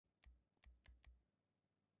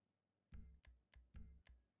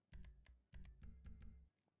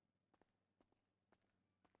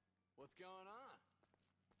What's going on?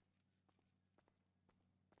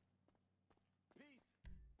 Peace.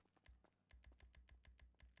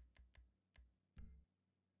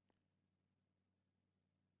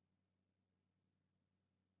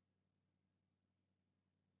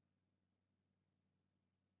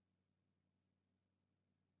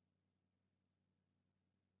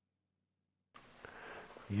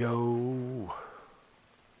 Yo,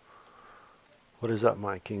 what is up,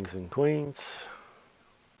 my kings and queens?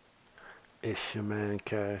 It's your man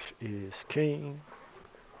Cash is King.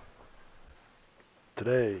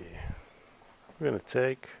 Today, we're going to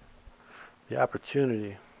take the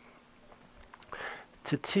opportunity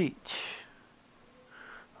to teach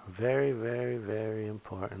a very, very, very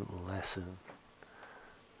important lesson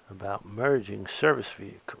about merging service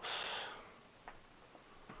vehicles.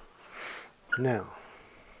 Now,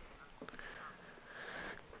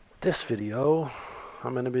 this video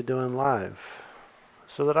I'm going to be doing live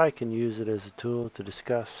so that I can use it as a tool to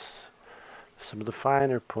discuss some of the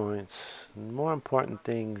finer points and more important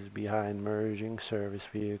things behind merging service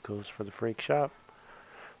vehicles for the Freak Shop,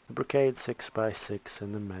 the Brickade 6x6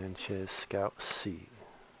 and the Manchez Scout C.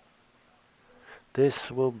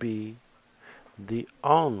 This will be the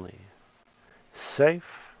only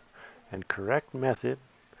safe and correct method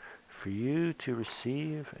for you to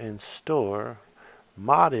receive and store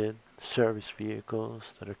modded service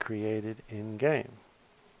vehicles that are created in-game.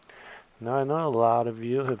 Now, I know a lot of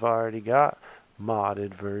you have already got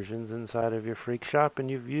modded versions inside of your Freak Shop,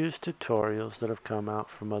 and you've used tutorials that have come out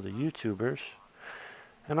from other YouTubers,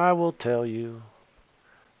 and I will tell you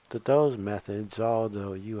that those methods,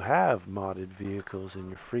 although you have modded vehicles in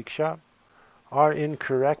your Freak Shop, are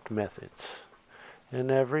incorrect methods,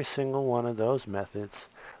 and every single one of those methods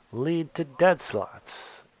lead to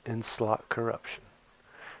Deadslots and slot corruption.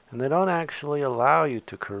 And they don't actually allow you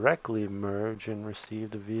to correctly merge and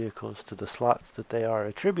receive the vehicles to the slots that they are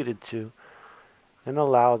attributed to and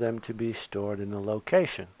allow them to be stored in a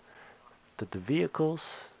location that the vehicles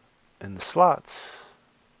and the slots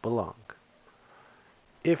belong.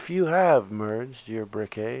 If you have merged your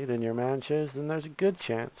Brickade and your Manchez, then there's a good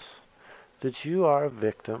chance that you are a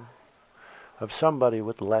victim of somebody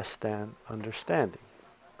with less than understanding.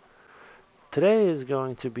 Today is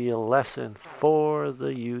going to be a lesson for the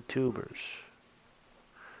YouTubers.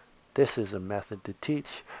 This is a method to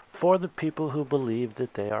teach for the people who believe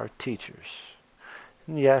that they are teachers.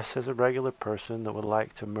 And yes, as a regular person that would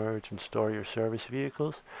like to merge and store your service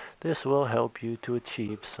vehicles, this will help you to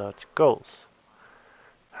achieve such goals.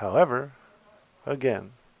 However,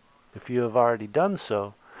 again, if you have already done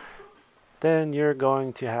so, then you're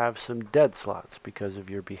going to have some dead slots because of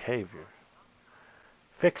your behavior.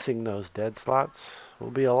 Fixing those dead slots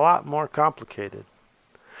will be a lot more complicated.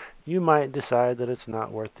 You might decide that it's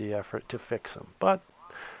not worth the effort to fix them, but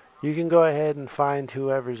you can go ahead and find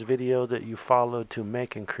whoever's video that you followed to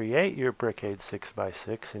make and create your Brickade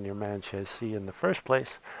 6x6 and your Manchez C in the first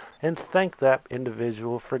place, and thank that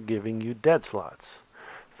individual for giving you dead slots,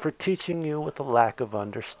 for teaching you with a lack of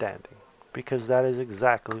understanding, because that is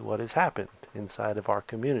exactly what has happened inside of our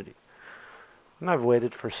community. And I've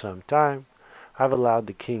waited for some time. I've allowed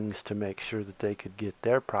the kings to make sure that they could get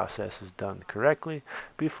their processes done correctly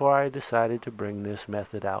before I decided to bring this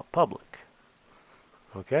method out public.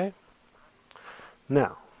 Okay?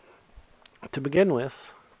 Now, to begin with,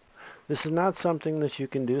 this is not something that you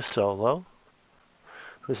can do solo.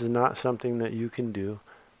 This is not something that you can do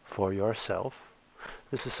for yourself.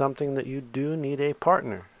 This is something that you do need a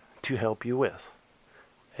partner to help you with,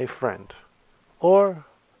 a friend, or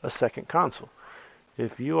a second console,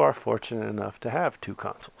 if you are fortunate enough to have two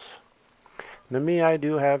consoles. Now me, I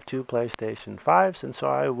do have two PlayStation 5s, and so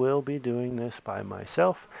I will be doing this by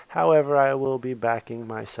myself. However, I will be backing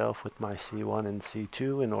myself with my C1 and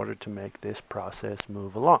C2 in order to make this process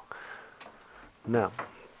move along. Now,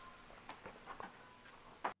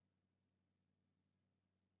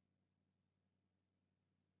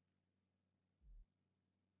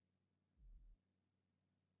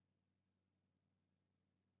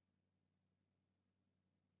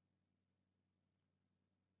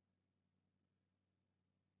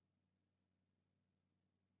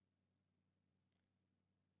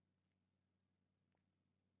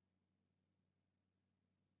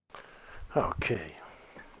 okay,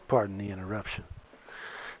 pardon the interruption.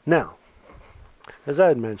 Now, as I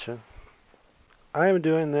had mentioned, I am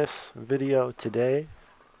doing this video today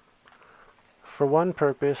for one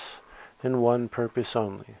purpose and one purpose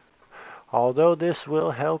only. Although this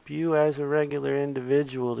will help you as a regular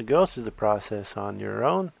individual to go through the process on your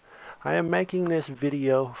own, I am making this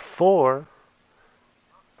video for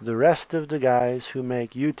the rest of the guys who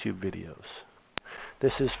make YouTube videos.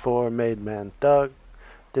 This is for Made Man Thug.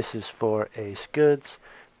 This is for Ace Goods.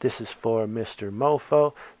 This is for Mr.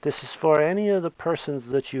 Mofo. This is for any of the persons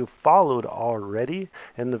that you followed already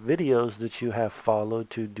and the videos that you have followed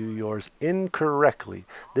to do yours incorrectly.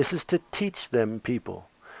 This is to teach them people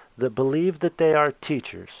that believe that they are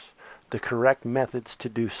teachers the correct methods to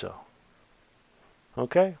do so.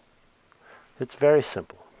 Okay? It's very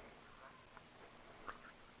simple.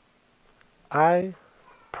 I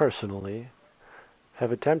personally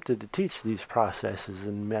have attempted to teach these processes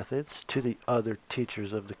and methods to the other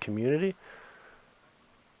teachers of the community.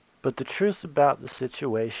 But the truth about the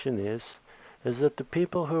situation is that the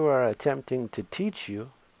people who are attempting to teach you,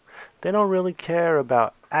 they don't really care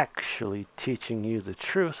about actually teaching you the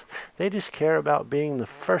truth. They just care about being the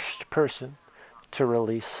first person to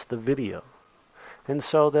release the video. And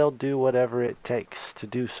so they'll do whatever it takes to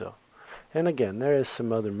do so. And again, there is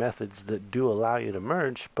some other methods that do allow you to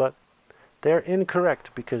merge, but they're incorrect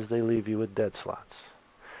because they leave you with dead slots.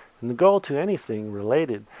 And the goal to anything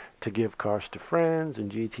related to give cars to friends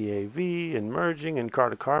and Gtav and merging and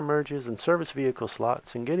car-to-car merges and service vehicle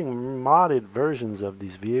slots and getting modded versions of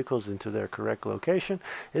these vehicles into their correct location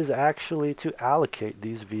is actually to allocate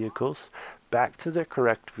these vehicles back to their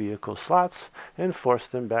correct vehicle slots and force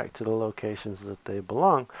them back to the locations that they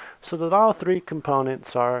belong so that all three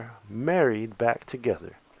components are married back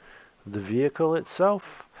together. The vehicle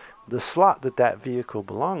itself, the slot that that vehicle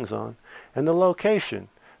belongs on, and the location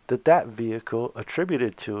that that vehicle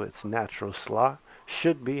attributed to its natural slot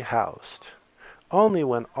should be housed. Only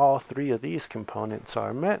when all three of these components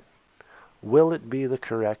are met will it be the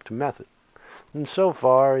correct method. And so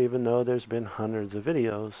far, even though there's been hundreds of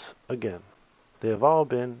videos, again, they have all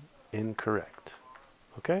been incorrect.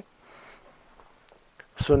 Okay?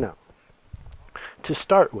 So now, to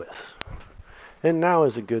start with, and now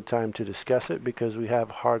is a good time to discuss it because we have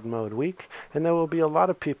hard mode week and there will be a lot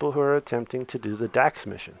of people who are attempting to do the DAX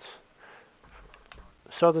missions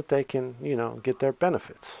so that they can, get their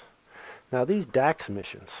benefits. Now these DAX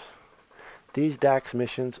missions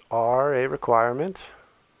are a requirement.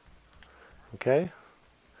 Okay?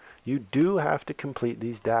 You do have to complete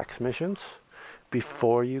these DAX missions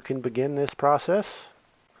before you can begin this process.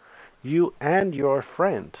 You and your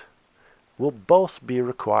friend will both be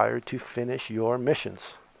required to finish your missions.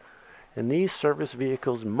 And these service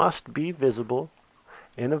vehicles must be visible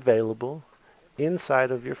and available inside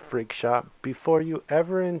of your frig shop before you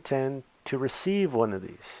ever intend to receive one of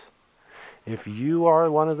these. If you are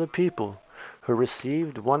one of the people who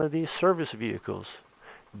received one of these service vehicles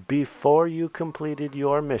before you completed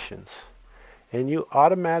your missions, and you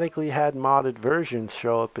automatically had modded versions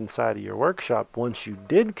show up inside of your workshop once you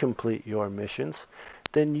did complete your missions,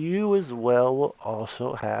 then you as well will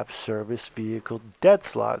also have service vehicle dead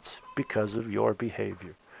slots because of your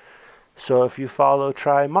behavior. So if you follow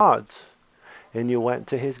Try Mods, and you went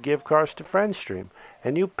to his Give Cars to Friends stream,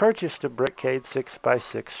 and you purchased a Brickade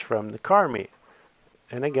 6x6 from the car meet,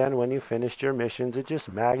 and again, when you finished your missions, it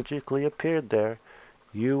just magically appeared there,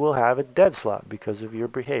 you will have a dead slot because of your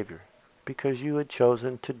behavior, because you had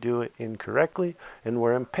chosen to do it incorrectly and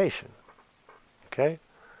were impatient. Okay?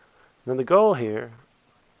 Now the goal here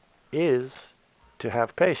is to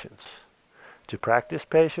have patience, to practice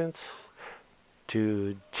patience,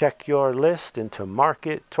 to check your list and to mark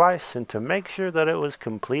it twice and to make sure that it was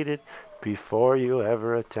completed before you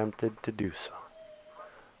ever attempted to do so.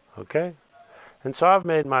 Okay? And so I've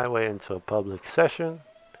made my way into a public session.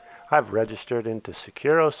 I've registered into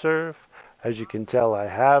SecuroServe. As you can tell, I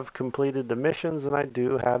have completed the missions and I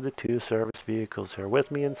do have the 2 service vehicles here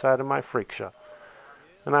with me inside of my freak shop.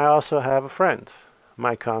 And I also have a friend,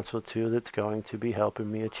 my Console 2, that's going to be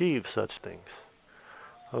helping me achieve such things.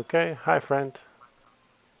 Okay? Hi, friend.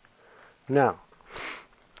 Now,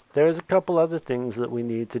 there's a couple other things that we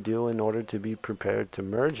need to do in order to be prepared to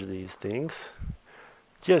merge these things.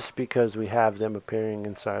 Just because we have them appearing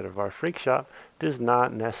inside of our freak shop does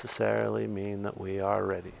not necessarily mean that we are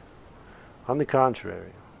ready. On the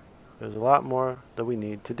contrary, there's a lot more that we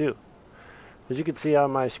need to do. As you can see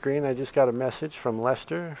on my screen, I just got a message from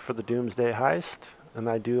Lester for the Doomsday Heist, and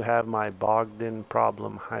I do have my Bogdan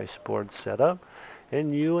Problem Heist board set up,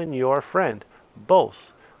 and you and your friend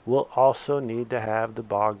both will also need to have the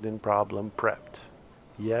Bogdan Problem prepped.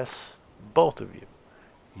 Yes, both of you.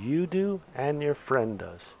 You do and your friend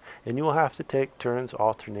does. And you will have to take turns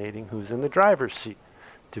alternating who's in the driver's seat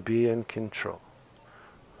to be in control.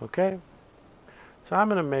 Okay? So I'm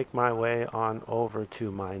going to make my way on over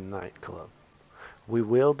to my nightclub. We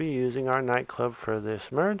will be using our nightclub for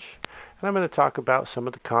this merge, and I'm going to talk about some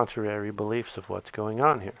of the contrary beliefs of what's going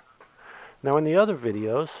on here. Now in the other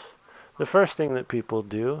videos, the first thing that people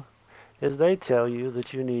do is they tell you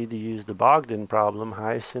that you need to use the Bogdan problem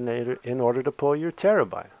heist in order to pull your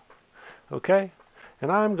terabyte. Okay?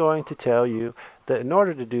 And I'm going to tell you that in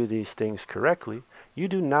order to do these things correctly, you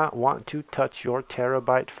do not want to touch your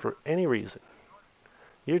terabyte for any reason.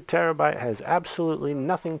 Your terabyte has absolutely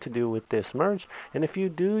nothing to do with this merge, and if you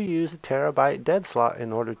do use a terabyte dead slot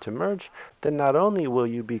in order to merge, then not only will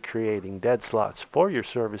you be creating dead slots for your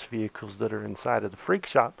service vehicles that are inside of the Freak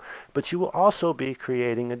Shop, but you will also be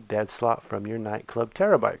creating a dead slot from your nightclub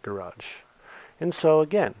terabyte garage. And so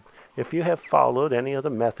again, if you have followed any of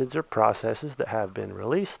the methods or processes that have been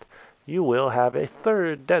released, you will have a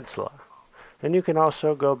third dead slot. And you can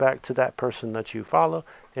also go back to that person that you follow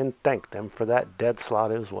and thank them for that dead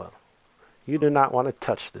slot as well. You do not want to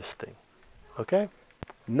touch this thing. Okay?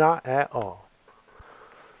 Not at all.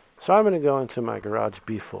 So I'm going to go into my garage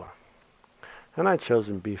B4. And I've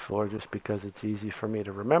chosen B4 just because it's easy for me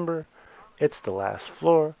to remember. It's the last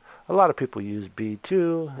floor. A lot of people use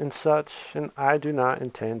B2 and such, and I do not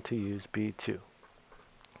intend to use B2.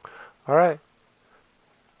 Alright.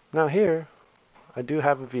 Now here, I do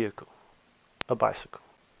have a vehicle. A bicycle.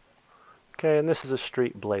 Okay, and this is a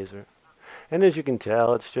street blazer. And as you can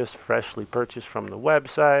tell, it's just freshly purchased from the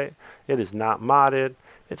website. It is not modded.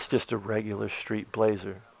 It's just a regular street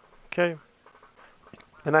blazer. Okay?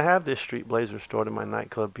 And I have this street blazer stored in my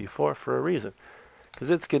nightclub B4 for a reason. Because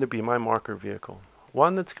it's going to be my marker vehicle.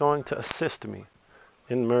 One that's going to assist me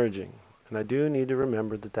in merging. And I do need to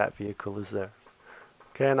remember that that vehicle is there.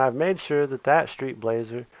 Okay, and I've made sure that that street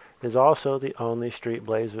blazer is also the only street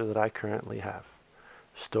blazer that I currently have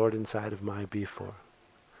stored inside of my B4.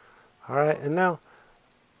 Alright, and now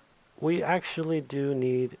we actually do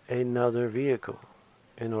need another vehicle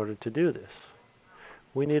in order to do this.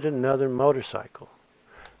 We need another motorcycle.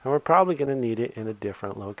 And we're probably going to need it in a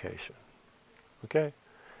different location. Okay?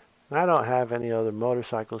 I don't have any other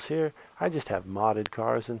motorcycles here. I just have modded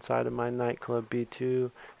cars inside of my nightclub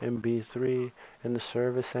B2 and B3 in the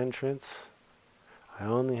service entrance. I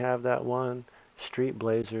only have that one street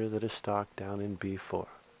blazer that is stocked down in B4.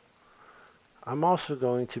 I'm also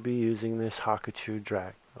going to be using this Hakachu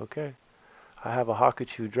drag. Okay? I have a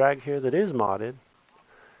Hakachu drag here that is modded.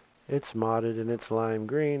 It's modded and it's lime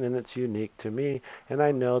green and it's unique to me, and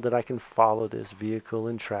I know that I can follow this vehicle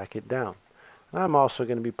and track it down. And I'm also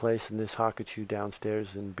going to be placing this Hakachu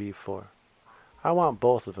downstairs in B4. I want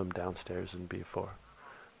both of them downstairs in B4.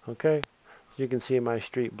 Okay? As you can see, my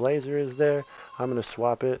street blazer is there. I'm going to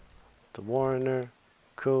swap it to Warrener.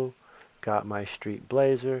 Cool. Got my street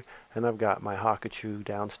blazer, and I've got my Hakachu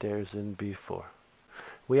downstairs in B4.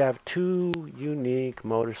 We have two unique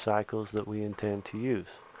motorcycles that we intend to use.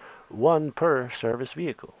 One per service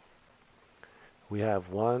vehicle. We have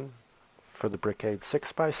one for the Brickade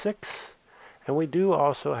 6x6, and we do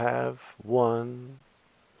also have one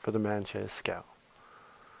for the Manchez Scout.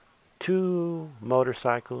 Two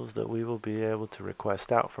motorcycles that we will be able to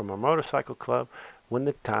request out from our motorcycle club when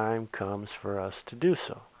the time comes for us to do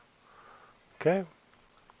so. Okay?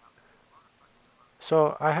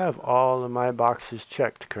 So I have all of my boxes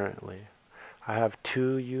checked currently. I have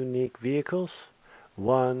two unique vehicles,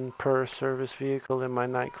 one per service vehicle in my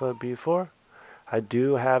nightclub B4. I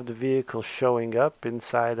do have the vehicle showing up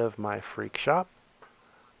inside of my Freak Shop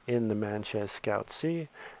in the Manchez Scout C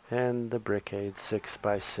and the Brickade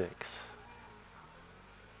 6x6.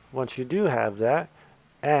 Once you do have that,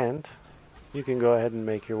 and you can go ahead and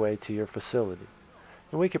make your way to your facility.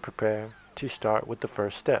 And we can prepare to start with the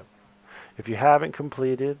first step. If you haven't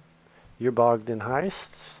completed your Bogdan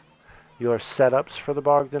heists, your setups for the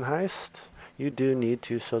Bogdan heist, you do need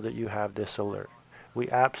to so that you have this alert. We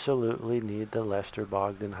absolutely need the Lester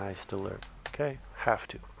Bogdan heist alert. Okay? Have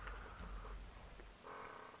to.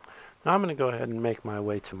 Now I'm going to go ahead and make my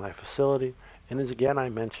way to my facility. And as again I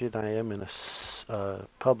mentioned, I am in a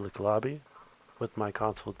public lobby with my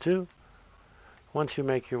console 2. Once you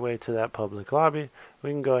make your way to that public lobby, we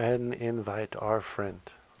can go ahead and invite our friend.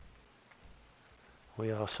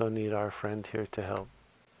 We also need our friend here to help.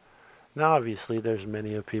 Now obviously there's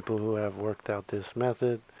many of people who have worked out this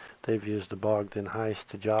method. They've used the Bogdan heist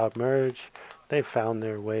to job merge. They've found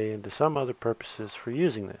their way into some other purposes for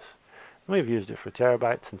using this. We've used it for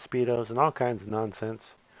terabytes and speedos and all kinds of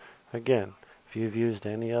nonsense. Again, if you've used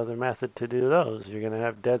any other method to do those, you're going to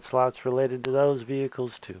have dead slots related to those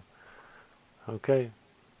vehicles too. Okay?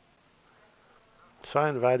 So I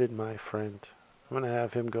invited my friend. I'm going to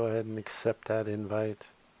have him go ahead and accept that invite.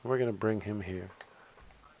 We're going to bring him here.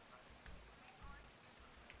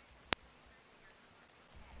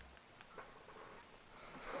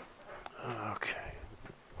 Okay.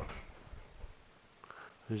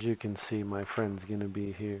 As you can see, my friend's going to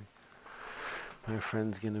be here. My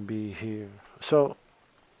friend's going to be here. So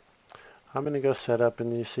I'm going to go set up,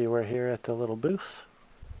 and you see we're here at the little booth.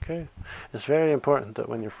 Okay. It's very important that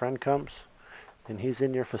when your friend comes and he's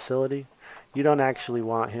in your facility, you don't actually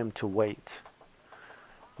want him to wait.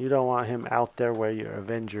 You don't want him out there where your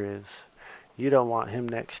Avenger is. You don't want him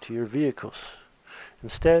next to your vehicles.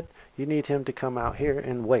 Instead, you need him to come out here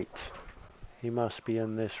and wait. He must be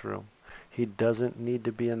in this room. He doesn't need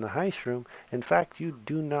to be in the heist room. In fact, you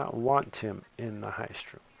do not want him in the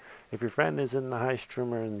heist room. If your friend is in the heist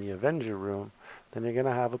room or in the Avenger room, then you're going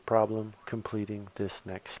to have a problem completing this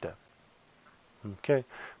next step. Okay,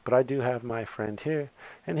 but I do have my friend here,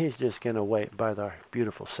 and he's just going to wait by our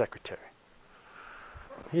beautiful secretary.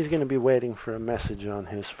 He's going to be waiting for a message on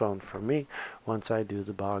his phone from me once I do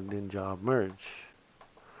the Bogdan job merge.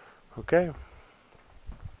 Okay?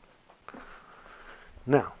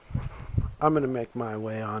 Now, I'm going to make my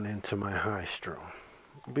way on into my heist room.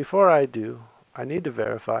 Before I do, I need to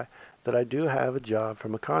verify that I do have a job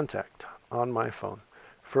from a contact on my phone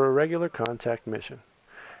for a regular contact mission.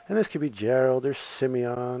 And this could be Gerald or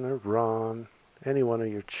Simeon or Ron, any one of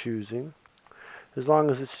your choosing, as long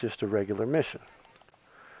as it's just a regular mission.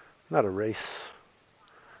 Not a race,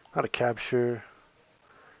 not a capture,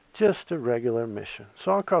 just a regular mission.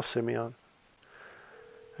 So I'll call Simeon,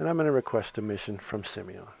 and I'm going to request a mission from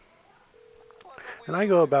Simeon. And I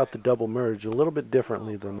go about the double merge a little bit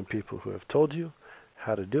differently than the people who have told you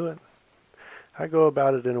how to do it. I go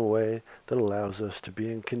about it in a way that allows us to be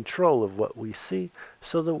in control of what we see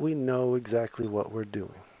so that we know exactly what we're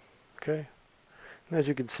doing. Okay? And as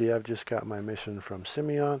you can see, I've just got my mission from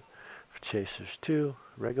Simeon for Chasers 2,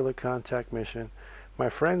 regular contact mission. My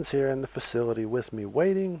friend's here in the facility with me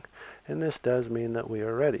waiting, and this does mean that we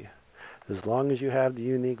are ready. As long as you have the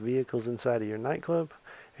unique vehicles inside of your nightclub,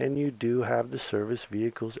 and you do have the service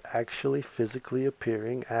vehicles actually physically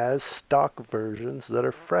appearing as stock versions that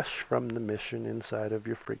are fresh from the mission inside of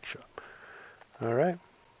your freak shop. Alright?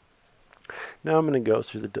 Now I'm going to go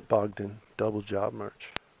through the Bogdan double job merge.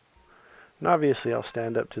 And obviously I'll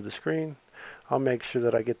stand up to the screen. I'll make sure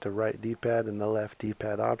that I get the right D-pad and the left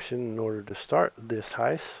D-pad option in order to start this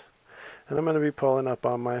heist. And I'm going to be pulling up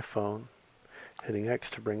on my phone, hitting X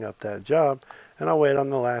to bring up that job, and I'll wait on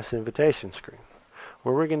the last invitation screen,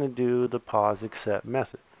 where we're going to do the pause accept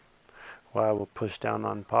method. Where I will push down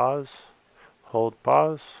on pause, hold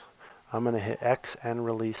pause. I'm going to hit X and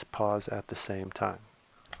release pause at the same time.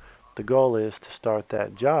 The goal is to start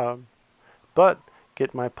that job, but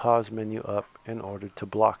get my pause menu up in order to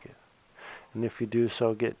block it. And if you do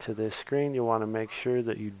so get to this screen, you want to make sure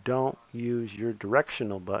that you don't use your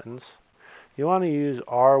directional buttons. You want to use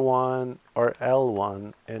R1 or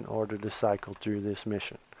L1 in order to cycle through this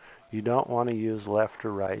mission. You don't want to use left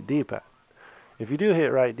or right D-pad. If you do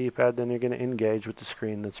hit right D-pad, then you're going to engage with the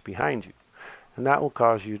screen that's behind you. And that will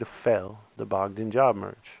cause you to fail the Bogdan job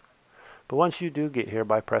merge. But once you do get here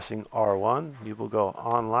by pressing R1, you will go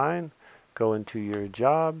online, go into your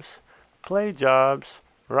jobs, play jobs,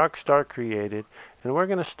 Rockstar created, and we're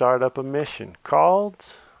going to start up a mission called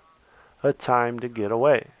A Time to Get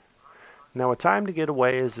Away. Now, A Time to Get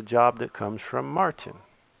Away is a job that comes from Martin,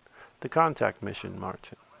 the contact mission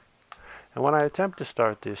Martin. And when I attempt to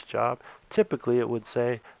start this job, typically it would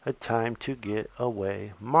say A Time to Get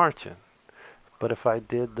Away Martin. But if I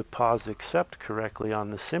did the pause accept correctly on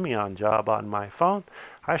the Simeon job on my phone,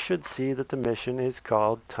 I should see that the mission is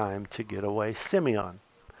called Time to Get Away Simeon.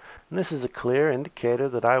 And this is a clear indicator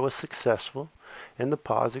that I was successful in the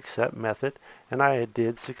pause accept method, and I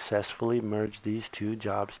did successfully merge these two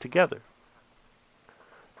jobs together.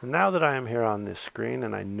 And now that I am here on this screen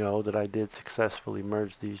and I know that I did successfully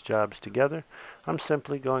merge these jobs together, I'm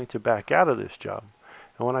simply going to back out of this job.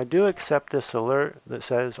 And when I do accept this alert that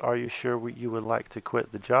says, "Are you sure you would like to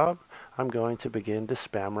quit the job?" I'm going to begin to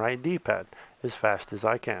spam right D-pad as fast as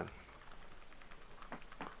I can.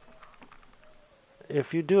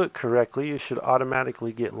 If you do it correctly, you should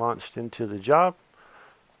automatically get launched into the job.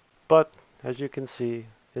 But as you can see,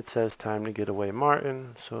 it says Time to Get Away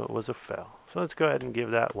Martin, so it was a fail. So let's go ahead and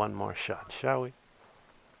give that one more shot, shall we?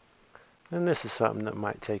 And this is something that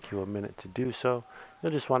might take you a minute to do so.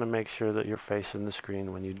 You'll just want to make sure that you're facing the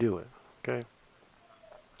screen when you do it. Okay?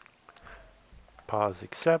 Pause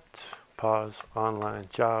accept, pause online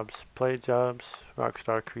jobs, play jobs,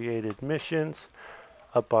 Rockstar created missions,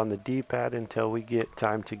 up on the D-pad until we get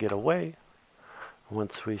Time to Get Away.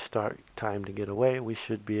 Once we start Time to Get Away, we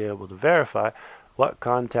should be able to verify what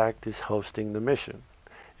contact is hosting the mission.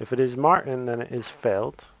 If it is Martin, then it is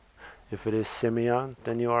failed. If it is Simeon,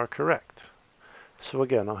 then you are correct. So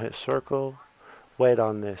again, I'll hit circle, wait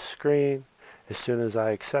on this screen. As soon as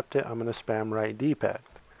I accept it, I'm going to spam right D-pad.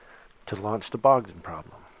 to launch the Bogdan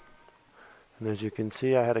problem. And as you can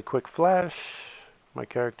see, I had a quick flash. My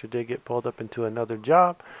character did get pulled up into another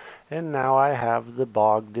job, and now I have the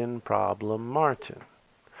Bogdan problem Martin.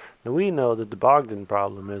 Now we know that the Bogdan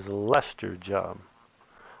problem is a Lester job,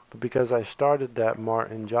 but because I started that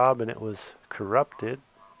Martin job and it was corrupted,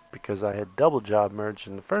 because I had double job merged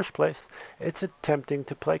in the first place, it's attempting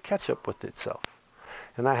to play catch up with itself.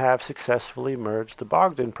 And I have successfully merged the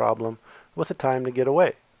Bogdan problem with a time to get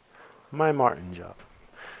away, my Martin job.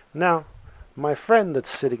 Now, my friend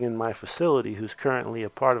that's sitting in my facility who's currently a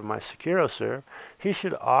part of my SecuroServe, he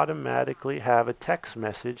should automatically have a text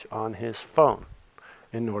message on his phone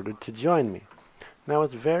in order to join me. Now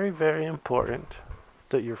it's very, very important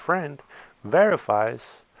that your friend verifies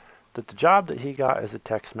that the job that he got as a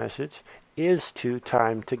text message is to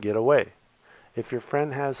time to get away. If your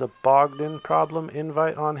friend has a Bogdan problem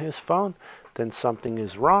invite on his phone, then something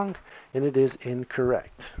is wrong and it is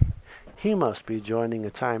incorrect. He must be joining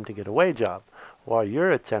a time to get away job while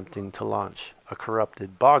you're attempting to launch a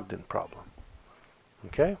corrupted Bogdan problem.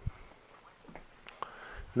 Okay?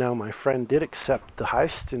 Now my friend did accept the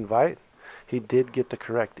heist invite. He did get the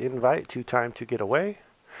correct invite to time to get away.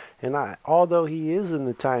 And although he is in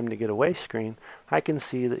the time to get away screen, I can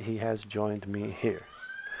see that he has joined me here.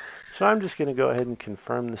 So I'm just going to go ahead and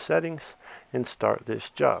confirm the settings and start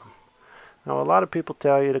this job. Now a lot of people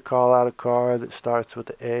tell you to call out a car that starts with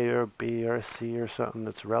an A or a B or a C or something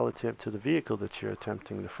that's relative to the vehicle that you're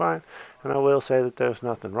attempting to find. And I will say that there's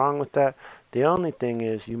nothing wrong with that. The only thing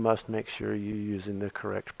is you must make sure you're using the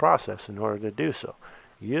correct process in order to do so.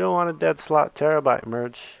 You don't want a dead slot terabyte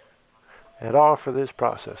merge at all for this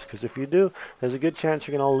process, because if you do, there's a good chance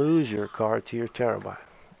you're going to lose your car to your terabyte.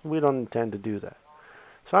 We don't intend to do that.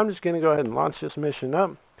 So I'm just going to go ahead and launch this mission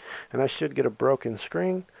up, and I should get a broken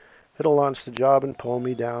screen. It'll launch the job and pull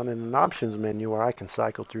me down in an options menu where I can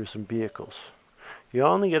cycle through some vehicles. You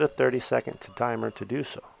only get a 30-second timer to do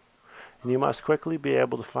so, and you must quickly be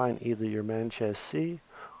able to find either your Manchez C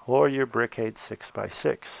or your Brickade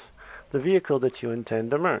 6x6, the vehicle that you intend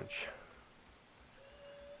to merge.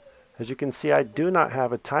 As you can see, I do not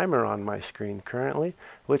have a timer on my screen currently,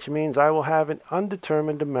 which means I will have an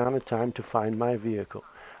undetermined amount of time to find my vehicle.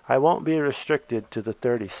 I won't be restricted to the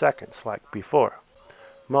 30 seconds like before.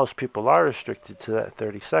 Most people are restricted to that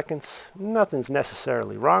 30 seconds. Nothing's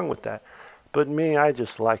necessarily wrong with that. But me, I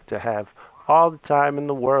just like to have all the time in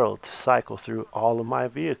the world to cycle through all of my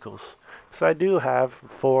vehicles. So I do have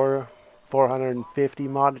 450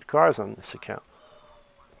 modded cars on this account.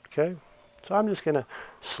 Okay? So I'm just going to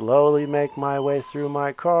slowly make my way through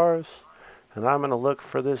my cars. And I'm going to look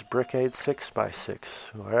for this Brickade 6x6,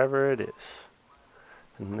 wherever it is.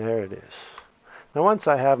 And there it is. Now once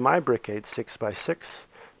I have my Brickade 6x6,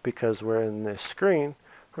 because we're in this screen,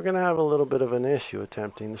 we're going to have a little bit of an issue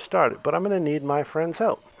attempting to start it. But I'm going to need my friend's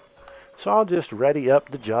help. So I'll just ready up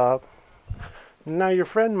the job. Now your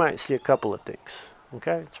friend might see a couple of things.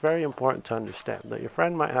 Okay? It's very important to understand that your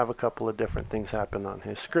friend might have a couple of different things happen on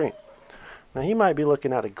his screen. Now he might be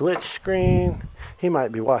looking at a glitch screen. He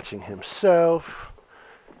might be watching himself.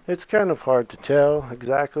 It's kind of hard to tell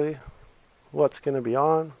exactly what's going to be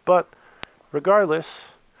on. But regardless,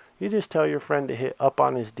 you just tell your friend to hit up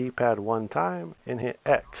on his D-pad one time and hit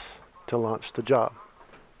X to launch the job.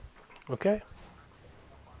 Okay?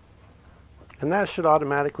 And that should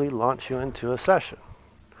automatically launch you into a session.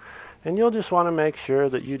 And you'll just want to make sure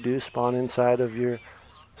that you do spawn inside of your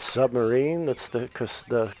submarine. That's the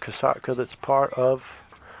Kasatka that's part of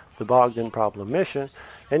the Bogdan problem mission.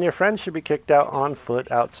 And your friend should be kicked out on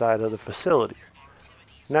foot outside of the facility.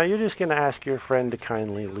 Now you're just going to ask your friend to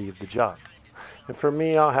kindly leave the job. And for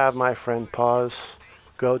me, I'll have my friend pause,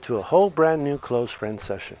 go to a whole brand new close friend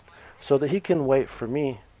session so that he can wait for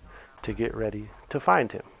me to get ready to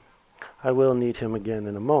find him. I will need him again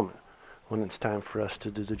in a moment when it's time for us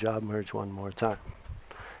to do the job merge one more time.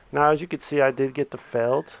 Now, as you can see, I did get the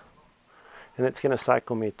failed, and it's going to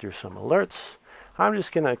cycle me through some alerts. I'm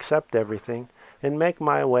just going to accept everything and make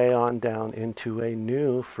my way on down into a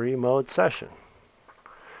new free mode session.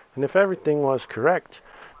 And if everything was correct,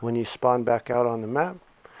 when you spawn back out on the map,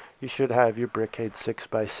 you should have your Brickade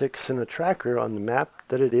 6x6 and a tracker on the map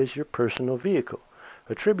that it is your personal vehicle,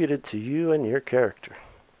 attributed to you and your character.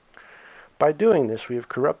 By doing this, we have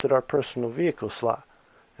corrupted our personal vehicle slot,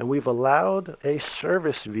 and we've allowed a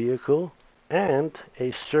service vehicle and a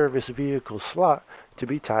service vehicle slot to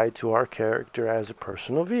be tied to our character as a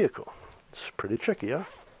personal vehicle. It's pretty tricky, huh?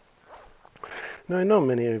 Now, I know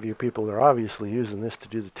many of you people are obviously using this to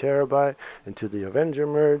do the terabyte and to the Avenger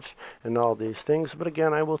merge and all these things, but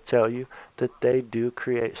again, I will tell you that they do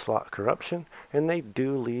create slot corruption and they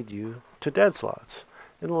do lead you to dead slots.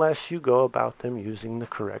 unless you go about them using the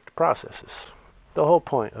correct processes. The whole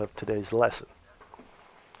point of today's lesson.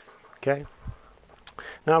 Okay?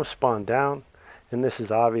 Now I'm spawned down, and this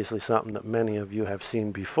is obviously something that many of you have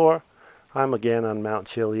seen before. I'm again on Mount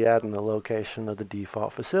Chiliad in the location of the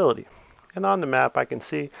default facility. And on the map I can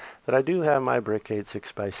see that I do have my Brickade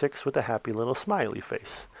 6x6 with a happy little smiley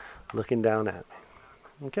face looking down at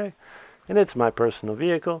me. Okay? And it's my personal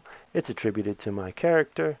vehicle. It's attributed to my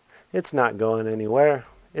character. It's not going anywhere.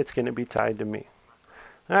 It's going to be tied to me.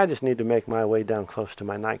 And I just need to make my way down close to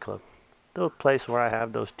my nightclub, the place where I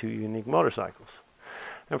have those two unique motorcycles.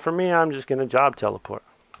 And for me, I'm just going to job teleport.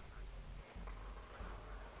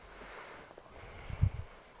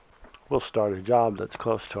 We'll start a job that's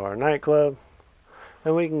close to our nightclub,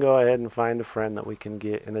 and we can go ahead and find a friend that we can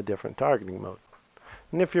get in a different targeting mode.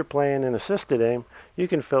 And if you're playing in assisted aim, you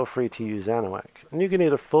can feel free to use Anahuac. And you can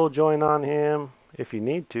either full join on him if you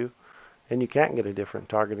need to, and you can't get a different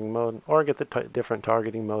targeting mode, or get the different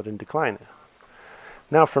targeting mode and decline it.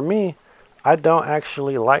 Now for me, I don't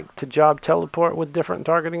actually like to job teleport with different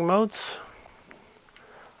targeting modes.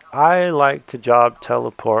 I like to job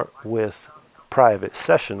teleport with private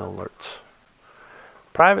session alerts.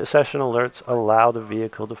 Private session alerts allow the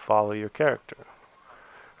vehicle to follow your character.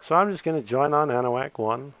 So I'm just going to join on Anahuac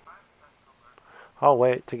 1. I'll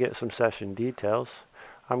wait to get some session details.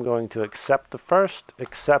 I'm going to accept the first,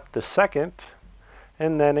 accept the second,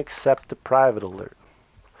 and then accept the private alert.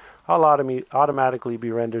 I'll automatically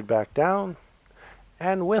be rendered back down,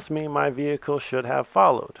 and with me my vehicle should have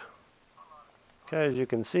followed. Okay, as you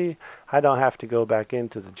can see, I don't have to go back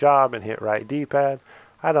into the job and hit right D-pad.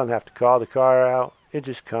 I don't have to call the car out. It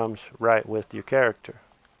just comes right with your character.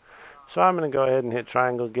 So I'm going to go ahead and hit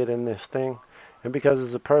triangle, get in this thing. And because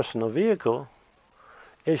it's a personal vehicle,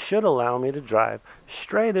 it should allow me to drive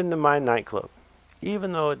straight into my nightclub,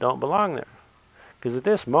 even though it don't belong there. Because at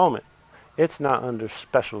this moment, it's not under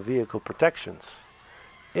special vehicle protections.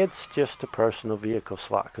 It's just a personal vehicle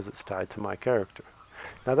slot because it's tied to my character.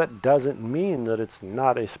 Now that doesn't mean that it's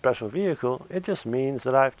not a special vehicle. It just means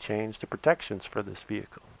that I've changed the protections for this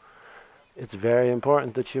vehicle. It's very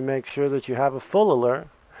important that you make sure that you have a full alert,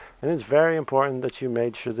 and it's very important that you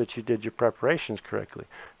made sure that you did your preparations correctly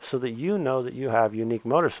so that you know that you have unique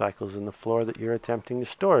motorcycles in the floor that you're attempting to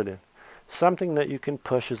store it in. Something that you can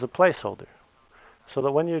push as a placeholder so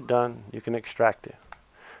that when you're done, you can extract it.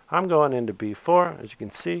 I'm going into B4. As you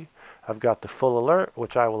can see, I've got the full alert,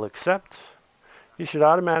 which I will accept. You should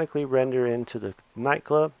automatically render into the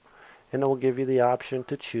nightclub, and it will give you the option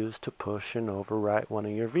to choose to push and overwrite one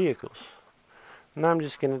of your vehicles. And I'm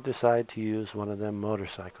just going to decide to use one of them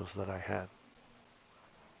motorcycles that I had.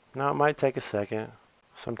 Now it might take a second.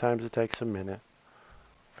 Sometimes it takes a minute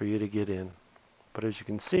for you to get in. But as you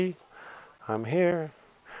can see, I'm here,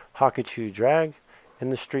 Hawkachu Drag, in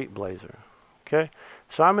the Street Blazer. Okay,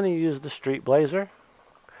 so I'm going to use the Street Blazer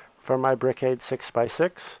for my Brickade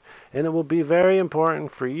 6x6, and it will be very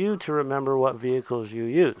important for you to remember what vehicles you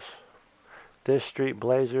use. This Street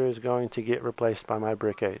Blazer is going to get replaced by my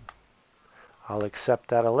Brickade. I'll accept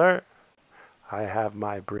that alert. I have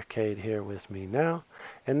my Brickade here with me now,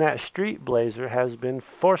 and that Street Blazer has been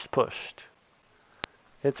force pushed.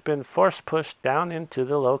 It's been force pushed down into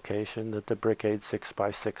the location that the Brickade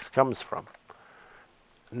 6x6 comes from.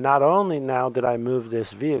 Not only now did I move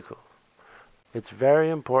this vehicle, it's very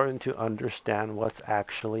important to understand what's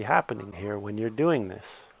actually happening here when you're doing this,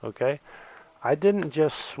 okay? I didn't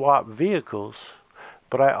just swap vehicles,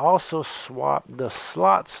 but I also swapped the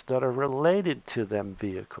slots that are related to them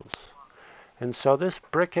vehicles. And so this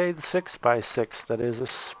Brickade 6x6 that is a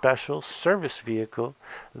special service vehicle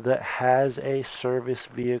that has a service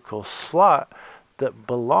vehicle slot that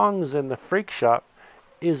belongs in the freak shop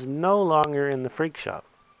is no longer in the freak shop.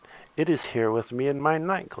 It is here with me in my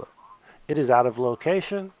nightclub. It is out of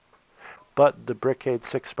location, but the Brickade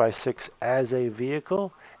 6x6 as a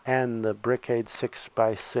vehicle and the Brickade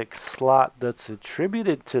 6x6 slot that's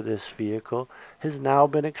attributed to this vehicle has now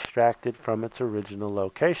been extracted from its original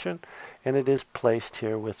location, and it is placed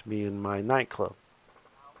here with me in my nightclub.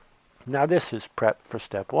 Now this is prep for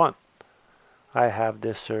step 1. I have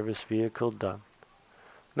this service vehicle done.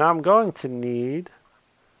 Now I'm going to need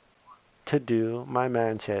to do my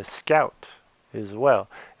Manchez Scout as well,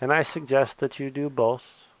 and I suggest that you do both.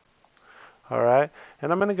 Alright,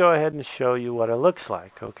 and I'm going to go ahead and show you what it looks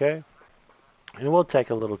like, okay? And we'll take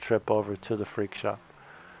a little trip over to the freak shop.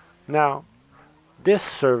 Now, this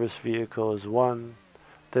service vehicle is one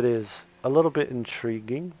that is a little bit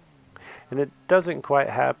intriguing, and it doesn't quite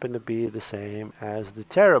happen to be the same as the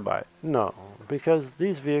Terabyte. No, because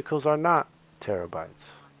these vehicles are not Terabytes.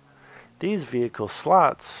 These vehicle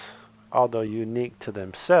slots although unique to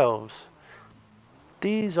themselves,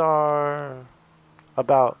 these are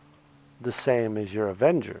about the same as your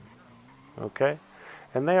Avenger, okay?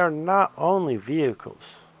 And they are not only vehicles,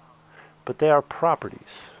 but they are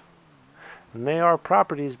properties. And they are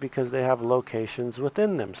properties because they have locations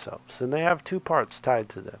within themselves, and they have two parts tied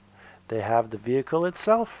to them. They have the vehicle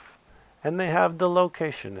itself, and they have the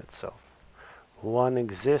location itself. One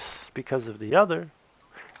exists because of the other.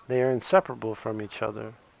 They are inseparable from each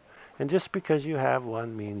other. And just because you have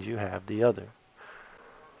one means you have the other.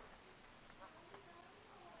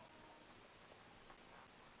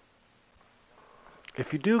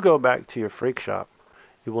 If you do go back to your freak shop,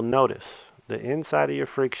 you will notice the inside of your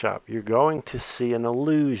freak shop, you're going to see an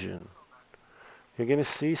illusion. You're going to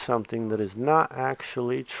see something that is not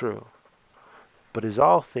actually true, but is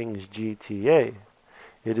all things GTA.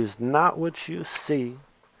 It is not what you see,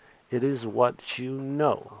 it is what you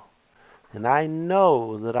know. And I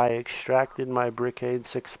know that I extracted my Brickade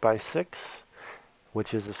 6x6,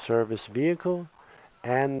 which is a service vehicle,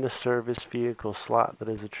 and the service vehicle slot that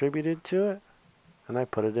is attributed to it, and I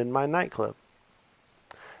put it in my nightclub.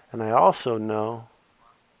 And I also know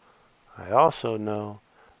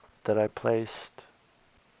that I placed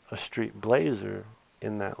a street blazer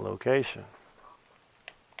in that location.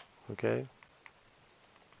 Okay?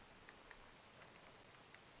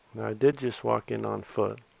 Now I did just walk in on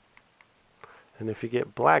foot. And if you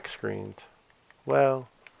get black screened, well,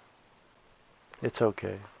 it's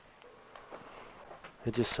okay.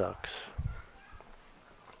 It just sucks.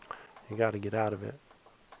 You gotta get out of it.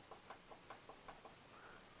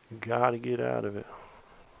 You gotta get out of it.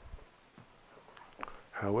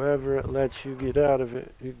 However it lets you get out of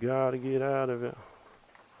it, you gotta get out of it.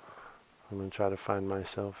 I'm gonna try to find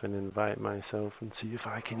myself and invite myself and see if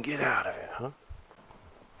I can get out of it, huh?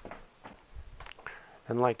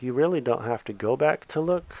 And like, you really don't have to go back to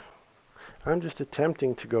look. I'm just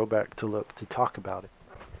attempting to go back to look, to talk about it,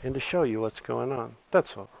 and to show you what's going on.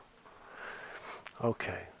 That's all.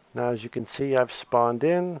 Okay, now as you can see, I've spawned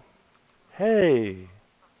in. Hey!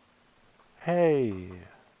 Hey!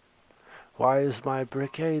 Why is my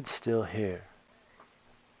Brickade still here?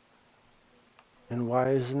 And why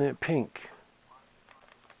isn't it pink?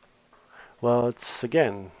 Well, it's,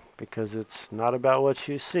 again, because it's not about what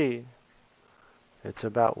you see. It's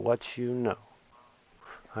about what you know.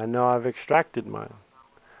 I know I've extracted mine.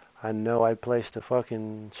 I know I placed a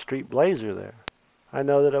fucking street blazer there. I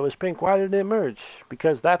know that it was pink. Why did it merge?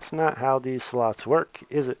 Because that's not how these slots work,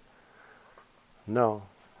 is it? No,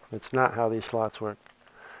 it's not how these slots work.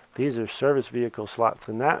 These are service vehicle slots,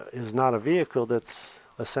 and that is not a vehicle that's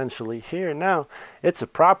essentially here now. It's a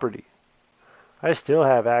property. I still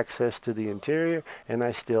have access to the interior, and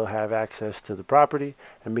I still have access to the property,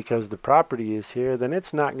 and because the property is here, then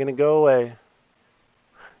it's not going to go away.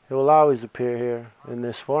 It will always appear here in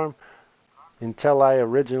this form until I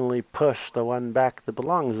originally push the one back that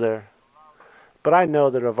belongs there. But I know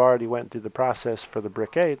that I've already went through the process for the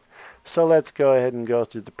Brickade, so let's go ahead and go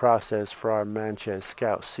through the process for our Manchez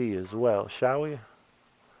Scout C as well, shall we?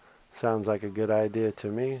 Sounds like a good idea to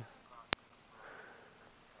me.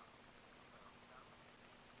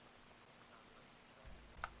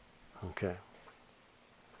 Okay.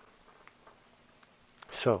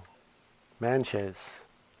 So, Manchez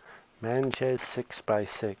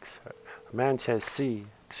 6x6, Manchez C,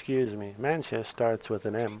 excuse me. Manchez starts with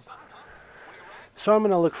an M. So I'm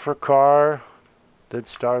going to look for a car that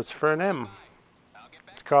starts for an M.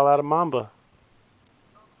 Let's call out a Mamba.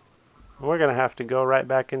 We're going to have to go right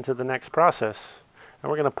back into the next process. And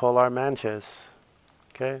we're going to pull our Manchez.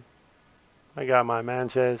 Okay? I got my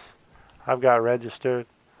Manchez. I've got registered.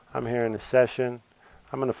 I'm here in a session.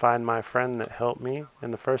 I'm going to find my friend that helped me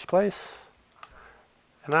in the first place.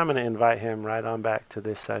 And I'm going to invite him right on back to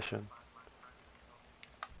this session.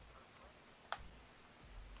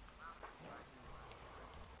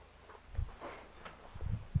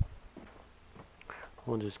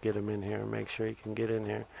 We'll just get him in here and make sure he can get in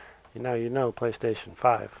here. You know, PlayStation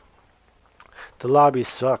 5. The lobbies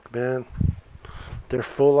suck, man. They're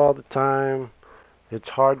full all the time. It's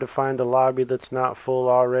hard to find a lobby that's not full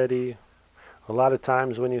already. A lot of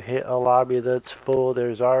times when you hit a lobby that's full,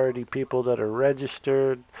 there's already people that are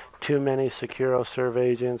registered. Too many SecuroServe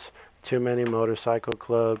agents. Too many motorcycle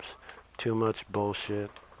clubs. Too much bullshit,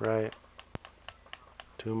 right?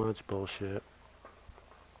 Too much bullshit.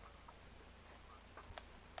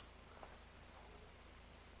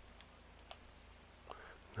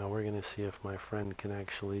 Now we're going to see if my friend can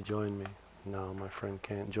actually join me. No, my friend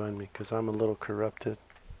can't join me because I'm a little corrupted.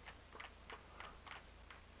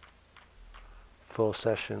 Full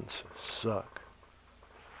sessions suck.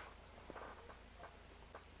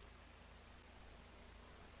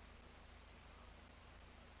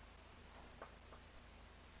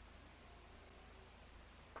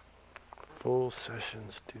 Full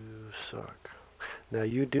sessions do suck. Now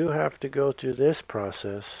you do have to go through this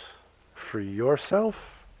process for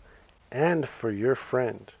yourself and for your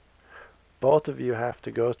friend. Both of you have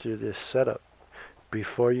to go through this setup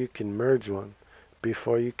before you can merge one,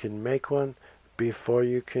 before you can make one, before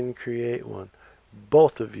you can create one.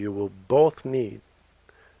 Both of you will both need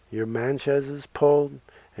your Manchez's pulled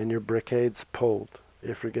and your Brickades pulled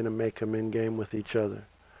if you're going to make them in-game with each other.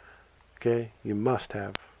 Okay? You must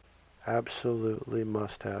have. Absolutely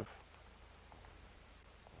must have.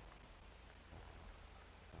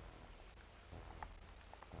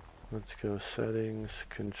 Let's go settings,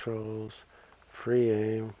 controls, free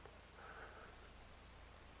aim.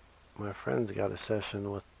 My friend's got a session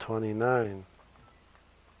with 29.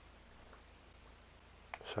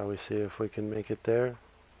 Shall we see if we can make it there?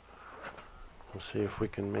 We'll see if we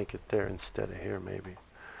can make it there instead of here maybe.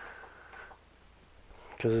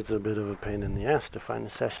 Because it's a bit of a pain in the ass to find a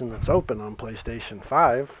session that's open on PlayStation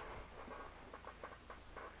 5.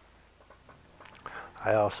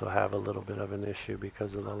 I also have a little bit of an issue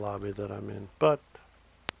because of the lobby that I'm in, but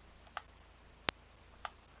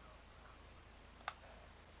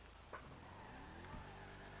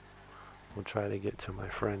we'll try to get to my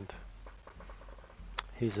friend.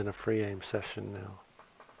 He's in a free aim session now.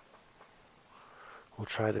 We'll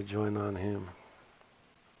try to join on him.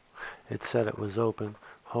 It said it was open.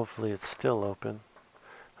 Hopefully it's still open.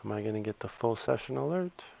 Am I going to get the full session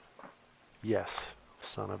alert? Yes,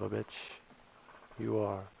 son of a bitch. You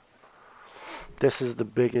are. This is the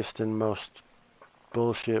biggest and most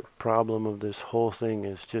bullshit problem of this whole thing,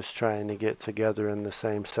 is just trying to get together in the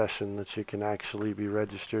same session that you can actually be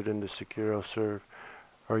registered into SecuroServe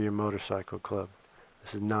or your motorcycle club.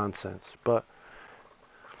 This is nonsense, but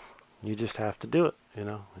you just have to do it, you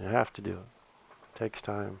know? You have to do it. It takes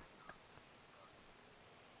time.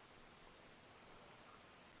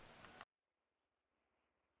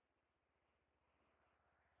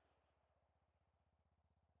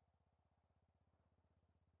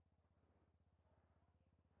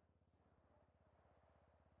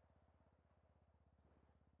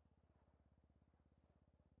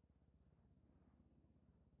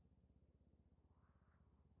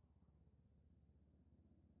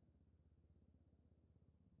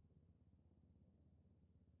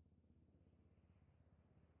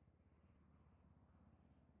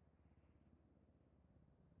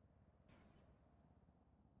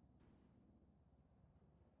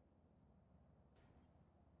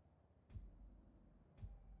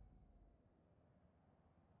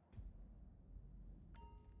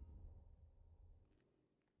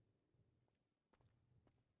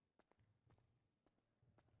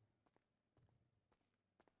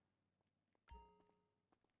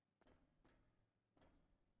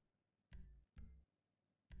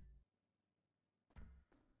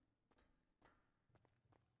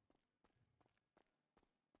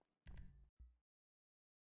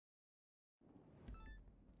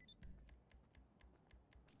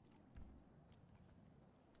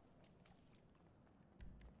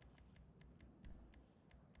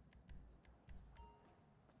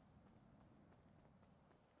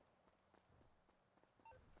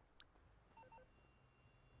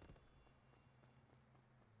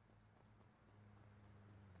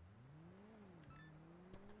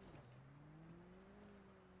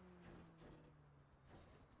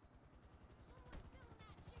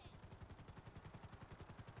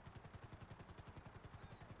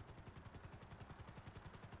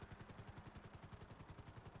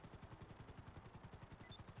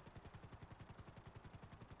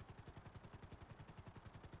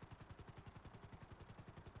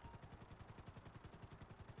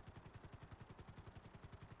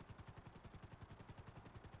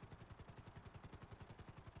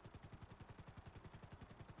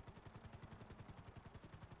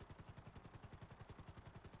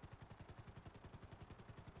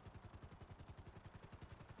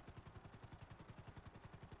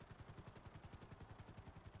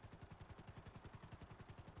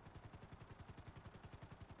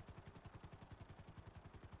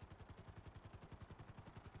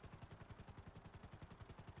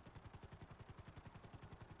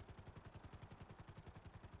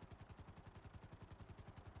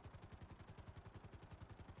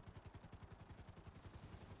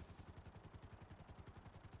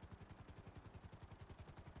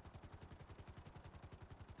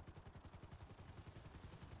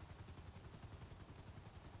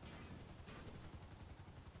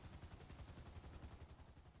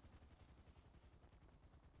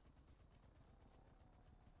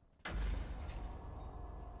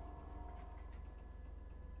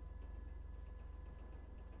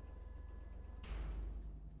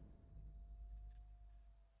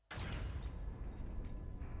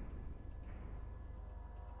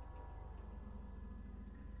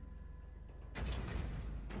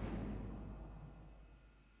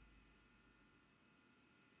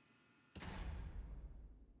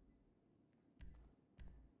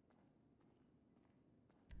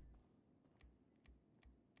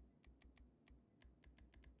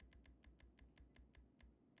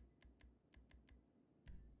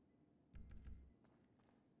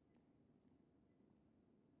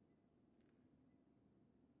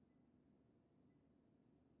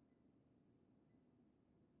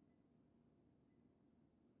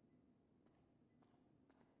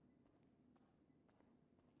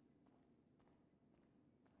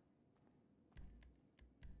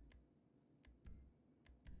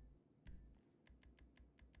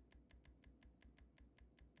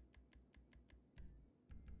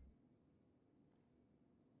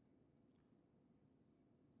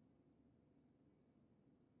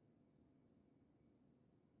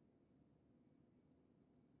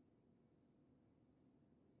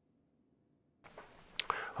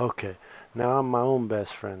 Okay, now I'm my own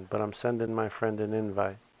best friend, but I'm sending my friend an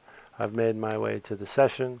invite. I've made my way to the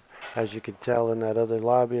session. As you could tell in that other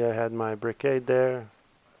lobby, I had my Brickade there.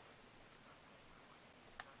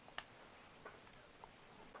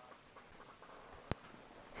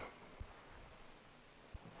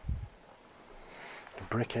 The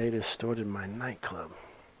Brickade is stored in my nightclub.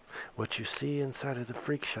 What you see inside of the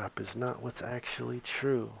freak shop is not what's actually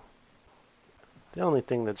true. The only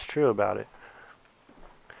thing that's true about it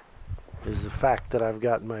is the fact that I've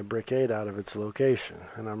gotten my Brickade out of its location,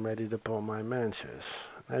 and I'm ready to pull my Manchez.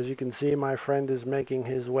 As you can see, my friend is making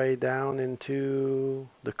his way down into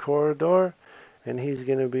the corridor, and he's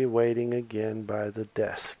going to be waiting again by the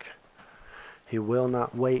desk. He will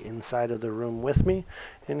not wait inside of the room with me,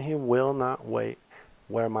 and he will not wait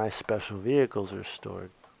where my special vehicles are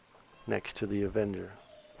stored, next to the Avenger.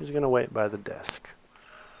 He's going to wait by the desk.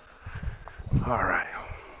 Alright,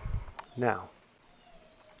 now,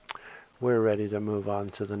 we're ready to move on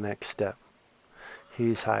to the next step.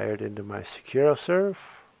 He's hired into my SecuroServe.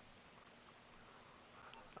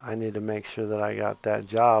 I need to make sure that I got that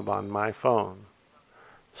job on my phone.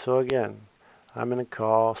 So again, I'm going to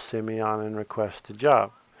call Simeon and request a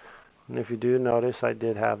job. And if you do notice, I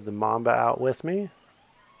did have the Mamba out with me.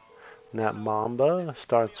 And that Mamba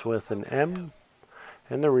starts with an M.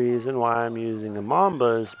 And the reason why I'm using a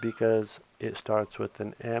Mamba is because it starts with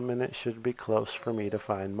an M and it should be close for me to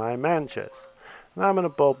find my Manchez. And I'm going to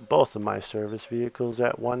pull both of my service vehicles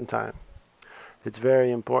at one time. It's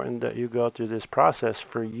very important that you go through this process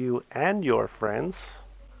for you and your friends.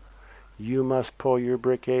 You must pull your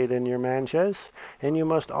Brickade and your Manchez, and you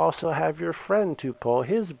must also have your friend to pull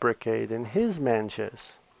his Brickade and his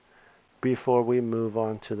Manchez before we move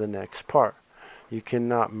on to the next part. You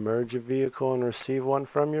cannot merge a vehicle and receive one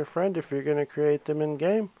from your friend if you're going to create them in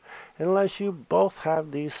game, unless you both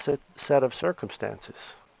have these set of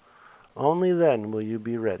circumstances. Only then will you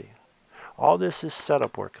be ready. All this is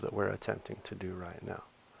setup work that we're attempting to do right now.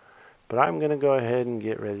 But I'm going to go ahead and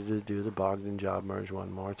get ready to do the Bogdan job merge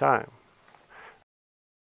one more time.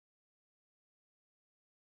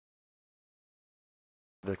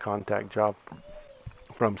 The contact job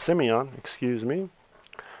from Simeon, excuse me.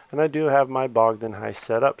 And I do have my Bogdan heist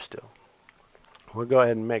set up still. We'll go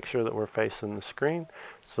ahead and make sure that we're facing the screen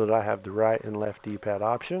so that I have the right and left D-pad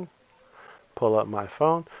option. Pull up my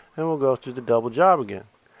phone and we'll go through the double job again.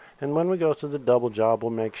 And when we go through the double job,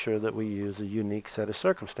 we'll make sure that we use a unique set of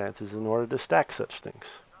circumstances in order to stack such things.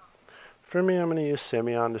 For me, I'm going to use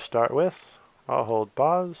Simeon to start with. I'll hold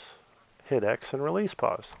pause, hit X, and release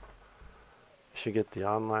pause. Should get the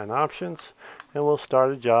online options, and we'll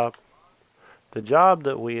start a job. The job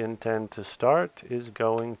that we intend to start is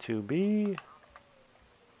going to be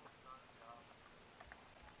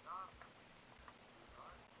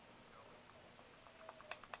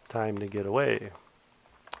time to get away.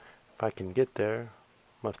 If I can get there,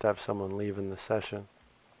 must have someone leaving the session.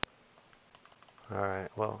 Alright,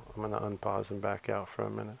 well, I'm going to unpause and back out for a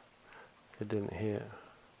minute. It didn't hit.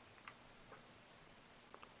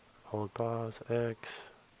 Hold pause, X.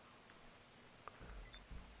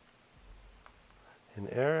 An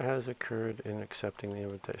error has occurred in accepting the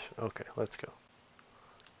invitation. Okay, let's go.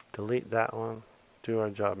 Delete that one. Do our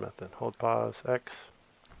job method. Hold pause, X.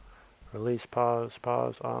 Release pause,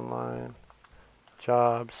 pause, online.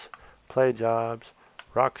 Jobs, play jobs,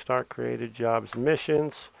 Rockstar created jobs,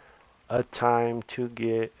 missions, a time to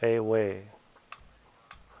get away.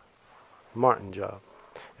 Martin job.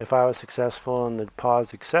 If I was successful in the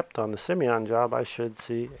pause accept on the Simeon job, I should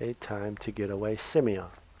see a time to get away Simeon.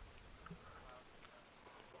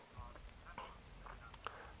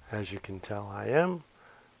 As you can tell, I am.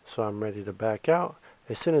 So I'm ready to back out.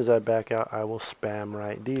 As soon as I back out, I will spam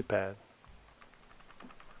right D-pad.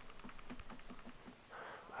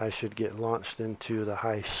 I should get launched into the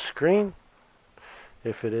heist screen.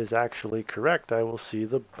 If it is actually correct, I will see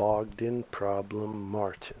the Bogdan problem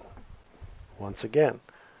Martin. Once again,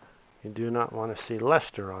 you do not want to see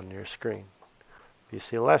Lester on your screen. If you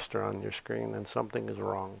see Lester on your screen, then something is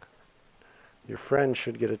wrong. Your friend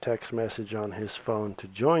should get a text message on his phone to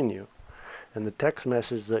join you. And the text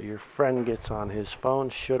message that your friend gets on his phone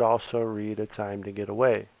should also read a time to get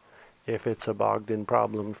away. If it's a Bogdan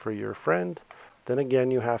problem for your friend, then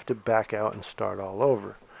again you have to back out and start all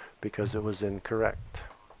over because it was incorrect.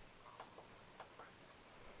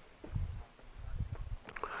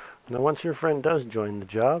 Now once your friend does join the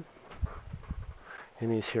job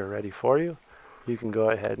and he's here ready for you, you can go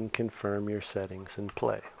ahead and confirm your settings and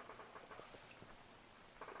play.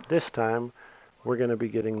 This time we're going to be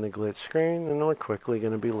getting the glitch screen and we're quickly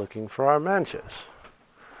going to be looking for our Manchez.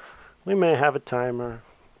 We may have a timer,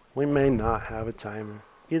 we may not have a timer.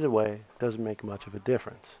 Either way, doesn't make much of a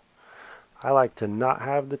difference. I like to not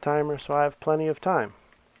have the timer so I have plenty of time.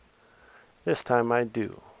 This time I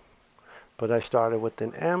do. But I started with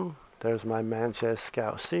an M. There's my Manchez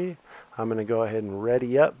Scout C. I'm going to go ahead and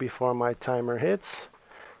ready up before my timer hits.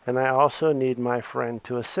 And I also need my friend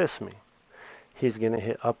to assist me. He's going to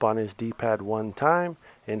hit up on his D-pad one time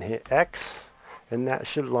and hit X, and that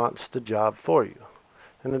should launch the job for you.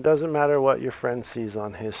 And it doesn't matter what your friend sees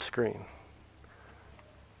on his screen.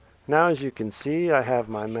 Now, as you can see, I have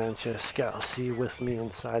my Manchez Scout C with me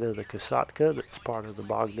inside of the Gctf that's part of the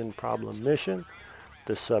Bogdan Problem mission,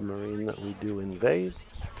 the submarine that we do invade.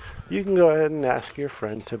 You can go ahead and ask your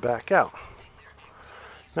friend to back out.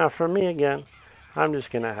 Now for me again, I'm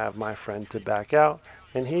just going to have my friend to back out,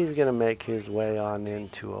 and he's going to make his way on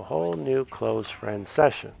into a whole new close friend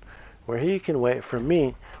session where he can wait for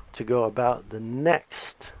me to go about the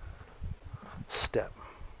next step.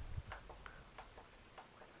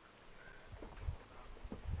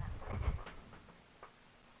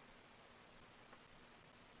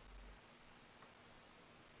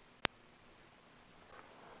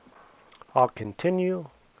 I'll continue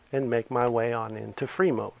and make my way on into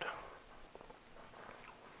free mode.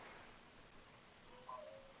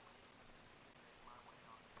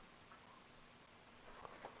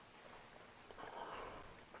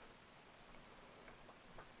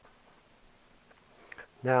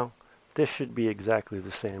 Now, this should be exactly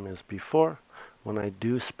the same as before. When I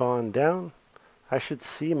do spawn down, I should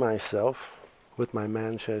see myself with my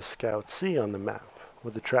Manchez Scout C on the map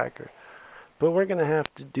with the tracker. But we're going to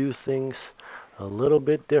have to do things a little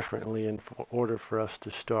bit differently in order for us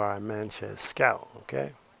to store our Manchez Scout,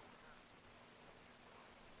 okay?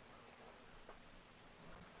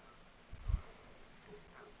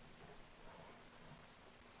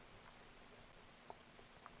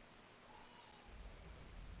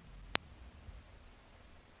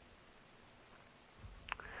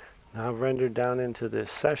 Now I've rendered down into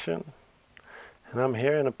this session, and I'm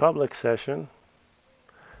here in a public session.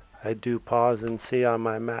 I do pause and see on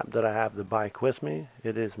my map that I have the bike with me.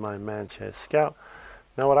 It is my Manchez Scout.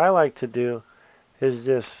 Now what I like to do is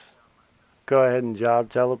just go ahead and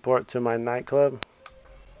job teleport to my nightclub.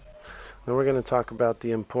 Now we're going to talk about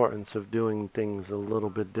the importance of doing things a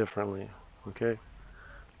little bit differently, okay?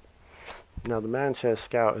 Now the Manchez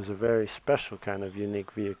Scout is a very special kind of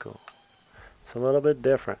unique vehicle. It's a little bit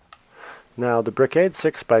different. Now the Brickade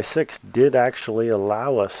 6x6 did actually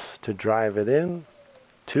allow us to drive it in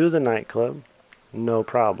to the nightclub, no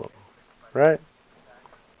problem, right?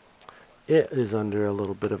 It is under a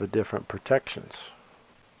little bit of a different protections.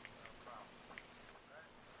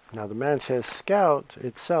 Now the Manchez Scout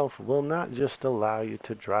itself will not just allow you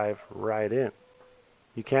to drive right in.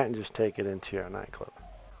 You can't just take it into your nightclub.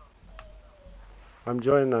 I'm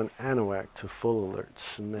joining on Anahuac to full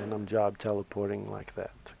alerts, and then I'm job teleporting like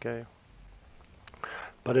that, okay?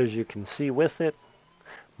 But as you can see with it,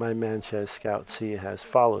 my Manchez Scout C has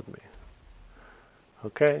followed me.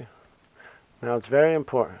 Okay? Now it's very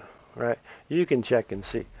important, right? You can check and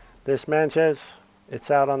see. This Manchez, it's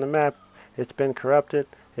out on the map. It's been corrupted.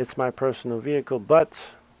 It's my personal vehicle, but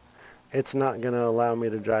it's not going to allow me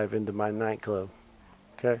to drive into my nightclub.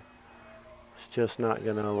 Okay? It's just not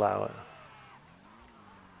going to allow it.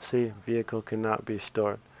 See, vehicle cannot be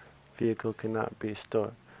stored. Vehicle cannot be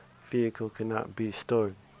stored. Vehicle cannot be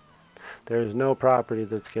stored. There is no property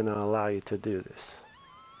that's going to allow you to do this.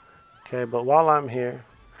 Okay, but while I'm here,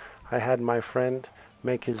 I had my friend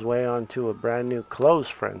make his way onto a brand new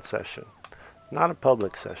closed friend session. Not a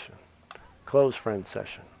public session. Closed friend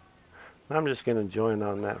session. I'm just going to join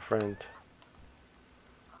on that friend.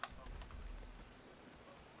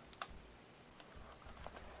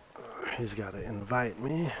 He's got to invite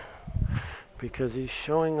me because he's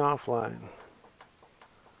showing offline.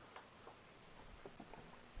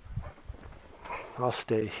 I'll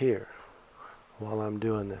stay here while I'm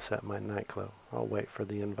doing this at my nightclub. I'll wait for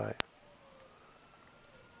the invite.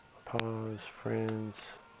 Pause, friends,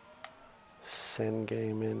 send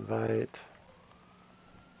game invite.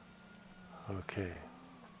 Okay,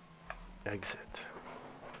 exit.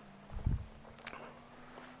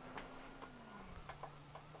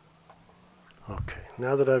 Okay,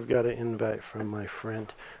 now that I've got an invite from my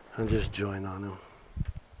friend, I'll just join on him.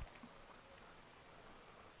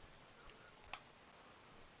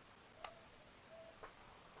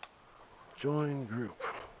 Join group.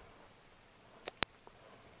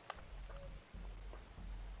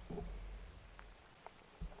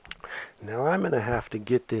 Now I'm going to have to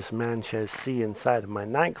get this Manchez C inside of my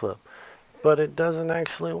nightclub, but it doesn't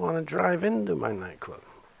actually want to drive into my nightclub.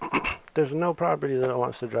 There's no property that it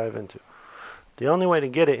wants to drive into. The only way to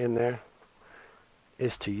get it in there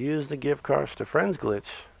is to use the give cars to friends glitch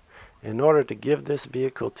in order to give this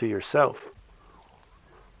vehicle to yourself.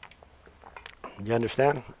 You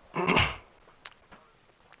understand?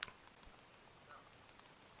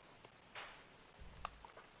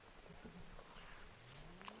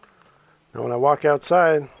 Now when I walk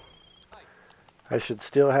outside, I should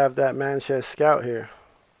still have that Manchez Scout here.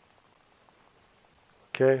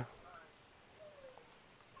 Okay?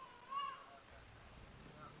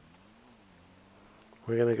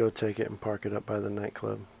 We're going to go take it and park it up by the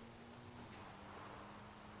nightclub.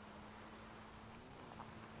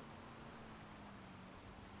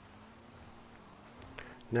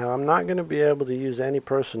 Now I'm not going to be able to use any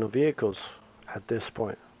personal vehicles at this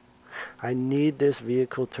point. I need this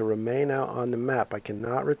vehicle to remain out on the map. I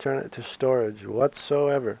cannot return it to storage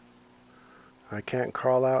whatsoever. I can't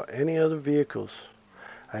call out any other vehicles.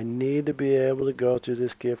 I need to be able to go through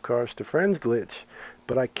this give cars to friends glitch,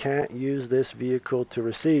 but I can't use this vehicle to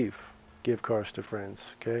receive give cars to friends.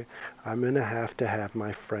 Okay? I'm going to have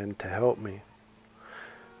my friend to help me.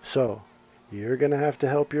 So, you're going to have to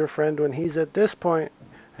help your friend when he's at this point,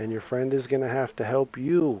 and your friend is going to have to help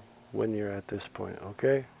you when you're at this point,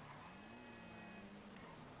 okay?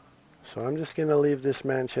 So I'm just going to leave this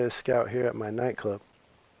Manchez Scout here at my nightclub.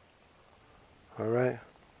 Alright?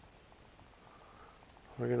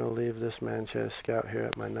 We're going to leave this Manchez Scout here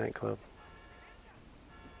at my nightclub.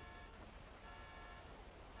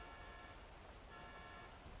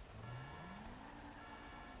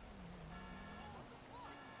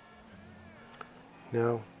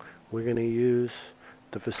 Now, we're going to use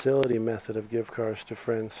the facility method of give cars to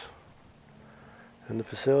friends. And the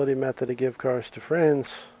facility method of give cars to friends,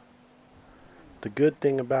 the good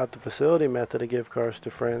thing about the facility method of give cars to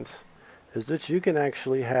friends is that you can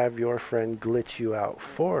actually have your friend glitch you out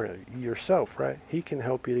for yourself, right? He can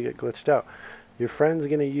help you to get glitched out. Your friend's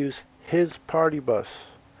going to use his party bus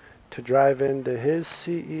to drive into his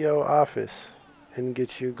CEO office and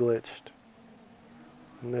get you glitched.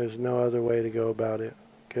 And there's no other way to go about it,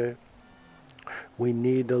 okay? We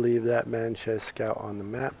need to leave that Manchez Scout on the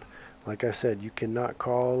map. Like I said, you cannot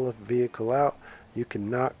call a vehicle out. You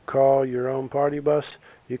cannot call your own party bus.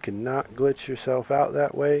 You cannot glitch yourself out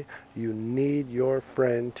that way. You need your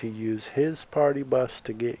friend to use his party bus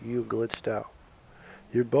to get you glitched out.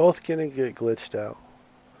 You're both going to get glitched out.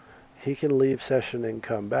 He can leave session and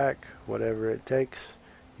come back, whatever it takes.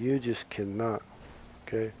 You just cannot,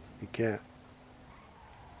 okay? You can't.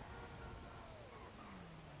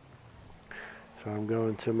 So I'm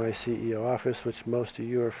going to my CEO office, which most of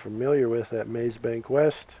you are familiar with, at Maze Bank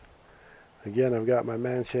West. Again, I've got my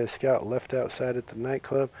Manchez Scout left outside at the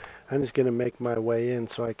nightclub. I'm just going to make my way in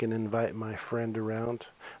so I can invite my friend around.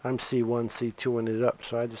 I'm C1, C2-ing it up,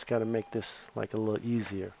 so I just got to make this like a little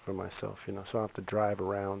easier for myself, you know, so I don't have to drive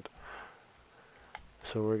around.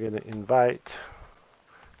 So we're going to invite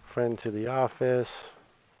friend to the office.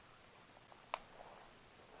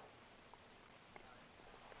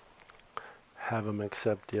 Have them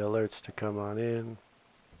accept the alerts to come on in.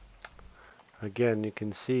 Again, you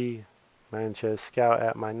can see Manchez Scout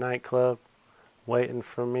at my nightclub waiting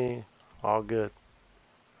for me. All good.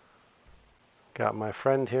 Got my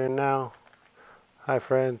friend here now. Hi,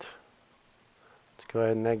 friend. Let's go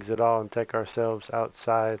ahead and exit all and take ourselves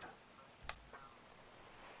outside.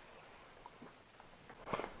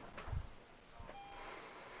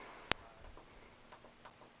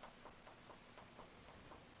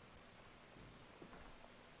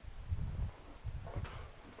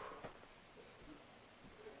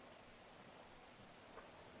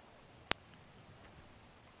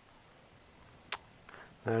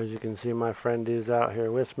 Now, as you can see, my friend is out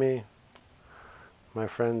here with me. My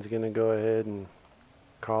friend's going to go ahead and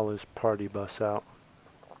call his party bus out.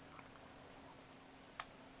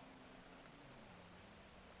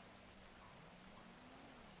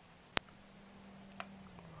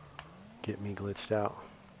 Get me glitched out.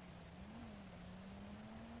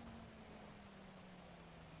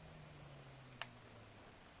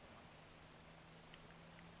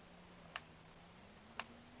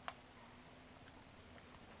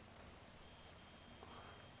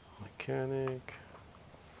 Mechanic.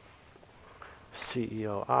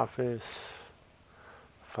 CEO office.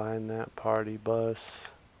 Find that party bus.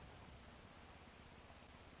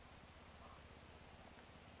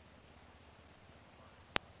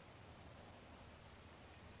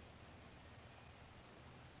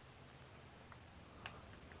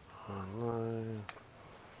 Online.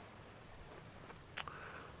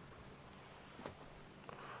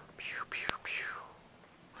 Pew, pew, pew.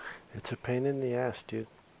 It's a pain in the ass, dude.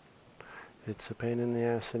 It's a pain in the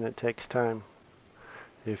ass and it takes time.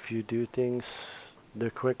 If you do things The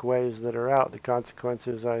quick ways that are out, the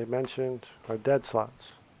consequences I mentioned, are dead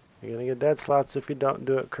slots. You're going to get dead slots if you don't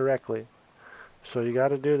do it correctly. So you got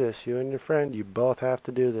to do this. You and your friend, you both have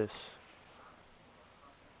to do this.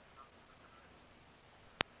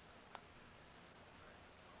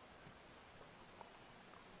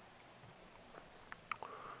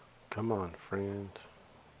 Come on, friend.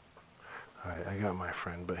 Alright, I got my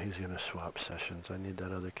friend, but he's going to swap sessions. I need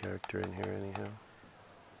that other character in here anyhow.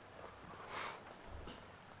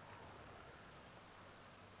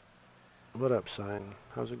 What up, Sign?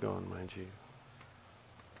 How's it going, my G?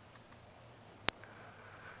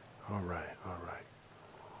 Alright, alright.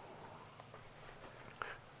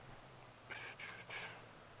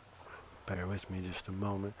 Bear with me just a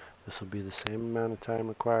moment. This will be the same amount of time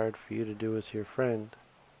required for you to do with your friend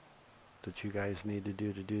that you guys need to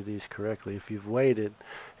do these correctly. If you've waited,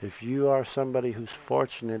 if you are somebody who's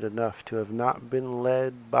fortunate enough to have not been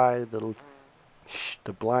led by the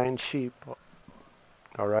blind sheep,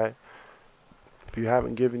 alright? If you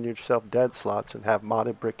haven't given yourself dead slots and have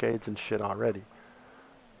modded brickades and shit already,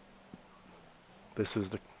 this is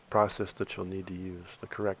the process that you'll need to use, the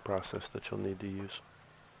correct process that you'll need to use.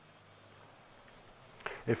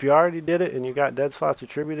 If you already did it and you got dead slots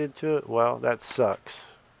attributed to it, well, that sucks.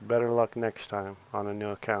 Better luck next time on a new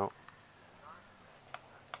account.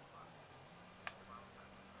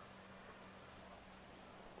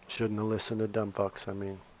 Shouldn't have listened to dumb fucks, I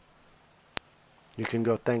mean. You can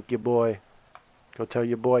go thank your boy. Go tell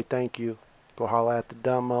your boy thank you. Go holler at the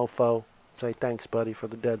dumb mofo. Say thanks, buddy, for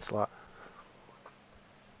the dead slot.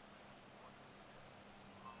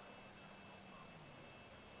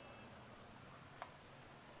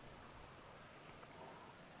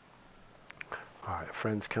 Alright,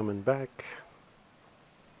 friends coming back.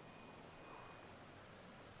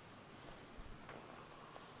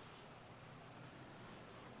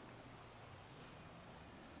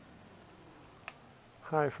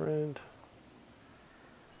 Hi, friend.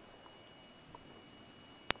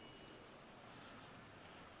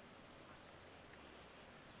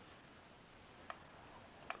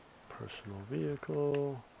 Personal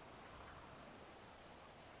vehicle.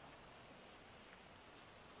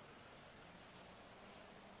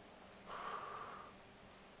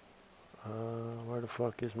 Where the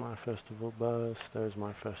fuck is my festival bus? There's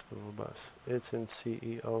my festival bus. It's in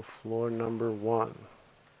CEO floor number 1.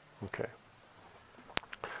 Okay.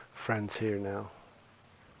 Friends here now.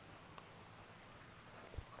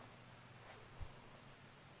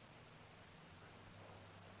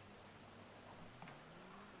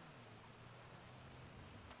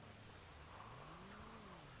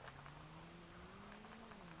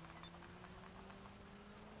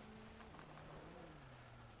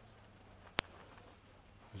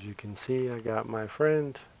 As you can see, I got my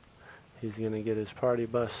friend. He's gonna get his party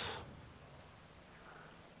bus.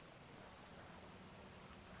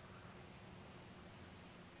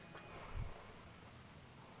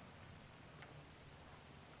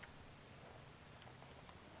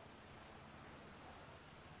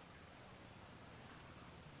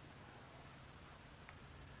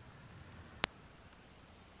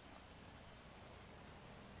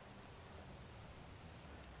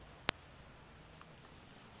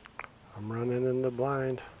 I'm running in the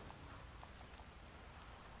blind.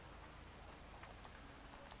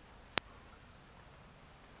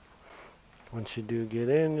 Once you do get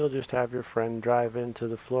in, you'll just have your friend drive into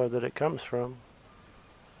the floor that it comes from.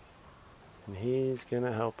 And he's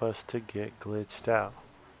gonna help us to get glitched out.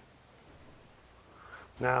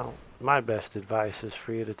 Now, my best advice is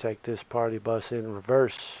for you to take this party bus in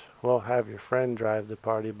reverse. Well, have your friend drive the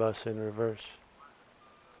party bus in reverse.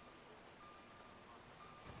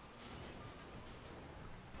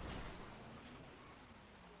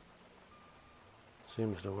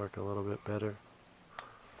 Seems to work a little bit better.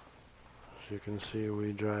 As you can see,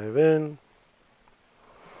 we drive in.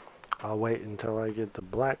 I'll wait until I get the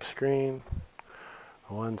black screen.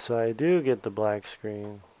 Once I do get the black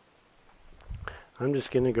screen, I'm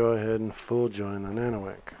just going to go ahead and full join on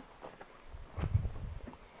Anahuac.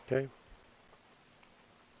 Okay?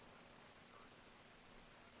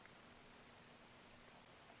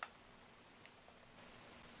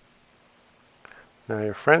 Now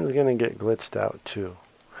your friend's going to get glitched out too.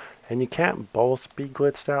 And you can't both be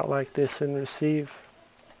glitched out like this and receive.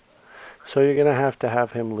 So you're going to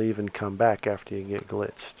have him leave and come back after you get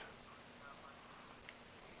glitched.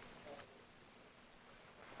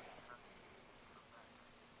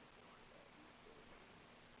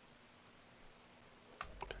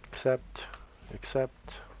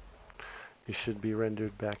 Accept. You should be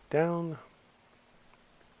rendered back down.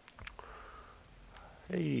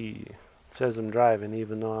 Hey, it says I'm driving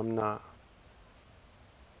even though I'm not.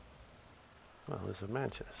 Well, there's a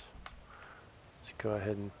Manchez. Let's go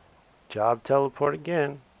ahead and job teleport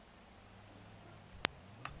again.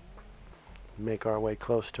 Make our way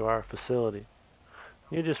close to our facility.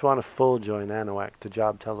 You just want to full join Anahuac to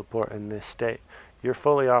job teleport in this state. You're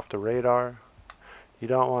fully off the radar. You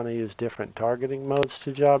don't want to use different targeting modes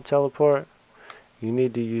to job teleport. You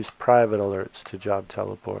need to use private alerts to job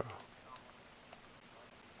teleport.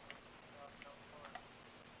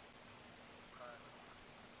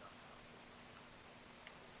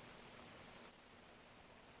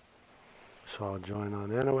 So I'll join on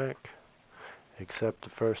Anahuac, accept the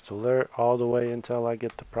first alert all the way until I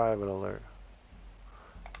get the private alert.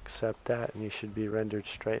 Accept that and you should be rendered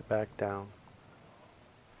straight back down.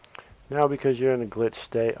 Now because you're in a glitch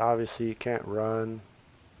state, obviously you can't run.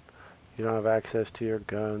 You don't have access to your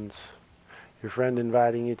guns. Your friend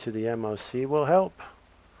inviting you to the MOC will help.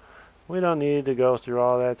 We don't need to go through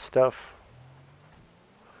all that stuff.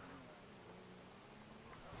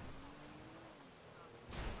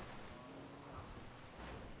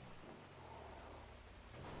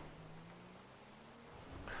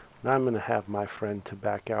 Now I'm going to have my friend to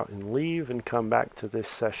back out and leave and come back to this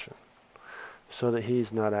session so that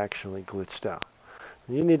he's not actually glitched out.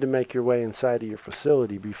 You need to make your way inside of your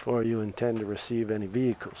facility before you intend to receive any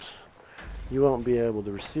vehicles. You won't be able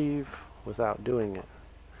to receive without doing it.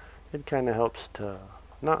 It kind of helps to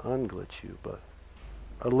not unglitch you, but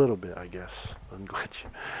a little bit, I guess, unglitch you.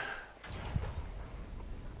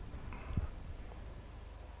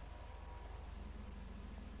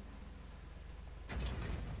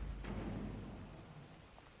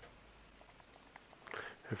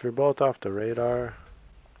 If you're both off the radar,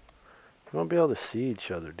 you won't be able to see each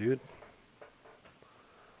other, dude.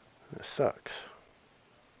 It sucks.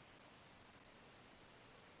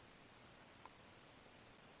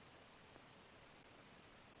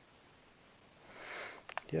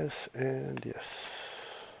 Yes and yes.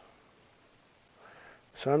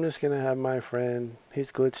 So I'm just going to have my friend, he's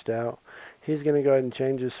glitched out. He's going to go ahead and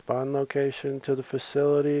change his spawn location to the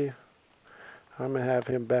facility. I'm going to have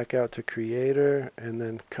him back out to creator and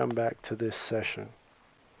then come back to this session.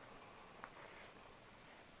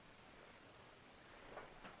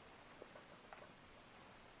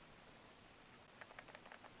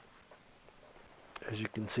 As you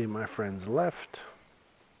can see, my friend's left.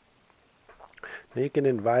 Now you can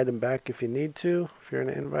invite him back if you need to, if you're in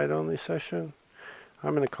an invite-only session.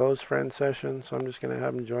 I'm in a closed friend session, so I'm just going to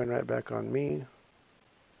have him join right back on me.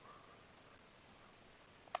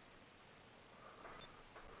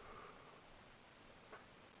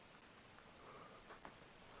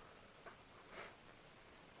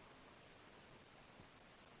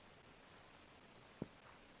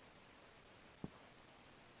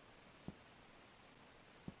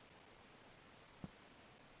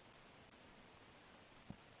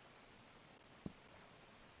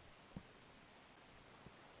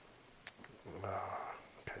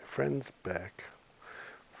 Okay, friend's back.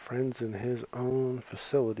 Friend's in his own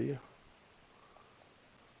facility.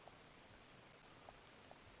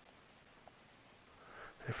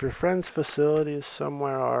 If your friend's facility is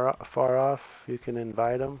somewhere far off, you can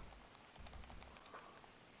invite him.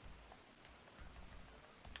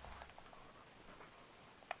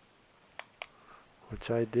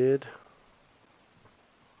 Which I did.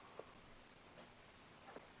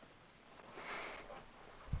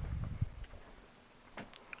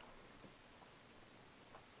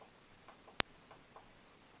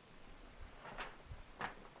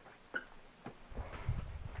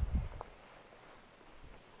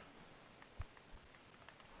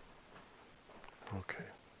 Okay.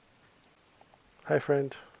 Hi,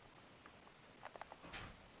 friend.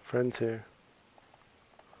 Friend's here.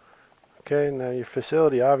 Okay, now your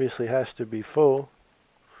facility obviously has to be full.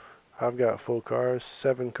 I've got full cars,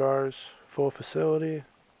 7 cars, full facility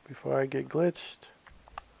before I get glitched.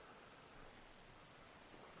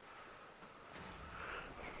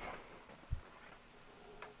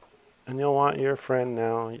 And you'll want your friend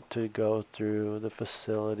now to go through the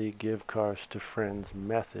facility give cars to friends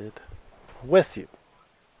method with you.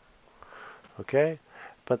 Okay?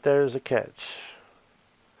 But there's a catch.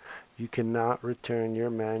 You cannot return your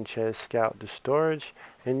Manchez Scout to storage,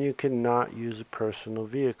 and you cannot use a personal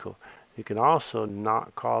vehicle. You can also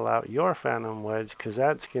not call out your Phantom Wedge, because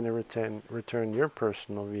that's going to return your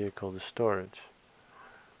personal vehicle to storage.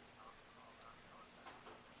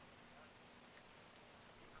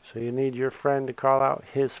 So you need your friend to call out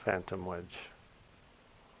his Phantom Wedge.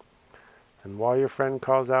 And while your friend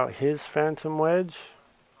calls out his Phantom Wedge,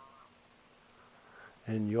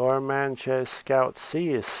 and your Manchez Scout C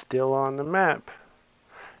is still on the map,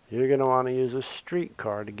 you're going to want to use a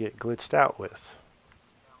streetcar to get glitched out with.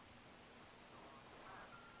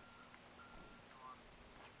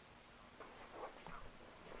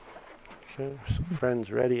 Okay, so friends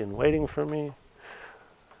ready and waiting for me.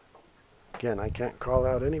 Again, I can't call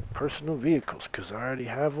out any personal vehicles because I already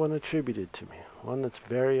have one attributed to me. One that's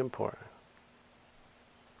very important.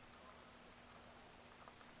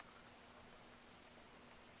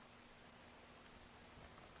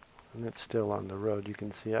 And it's still on the road. You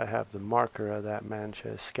can see I have the marker of that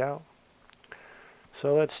Manchez Scout.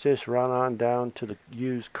 So let's just run on down to the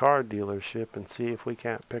used car dealership and see if we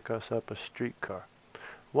can't pick us up a street car.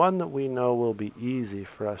 One that we know will be easy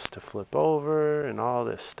for us to flip over and all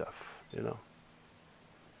this stuff, you know.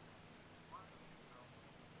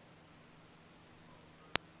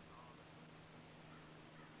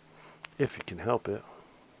 If you can help it.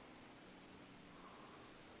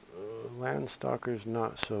 Landstalker's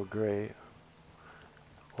not so great.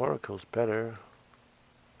 Oracle's better.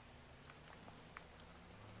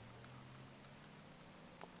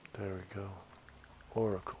 There we go.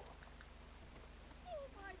 Oracle.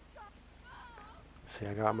 See,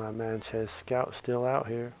 I got my Manchez Scout still out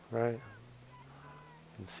here, right? You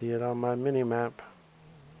can see it on my mini-map.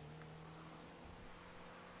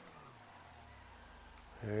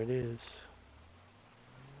 There it is.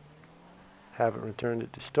 Haven't returned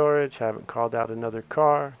it to storage. Haven't called out another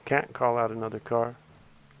car. Can't call out another car.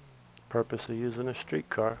 Purpose of using a street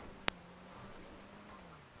car.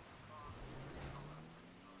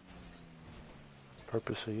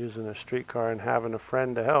 Purpose of using a streetcar and having a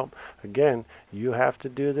friend to help. Again, you have to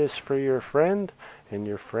do this for your friend, and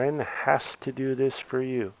your friend has to do this for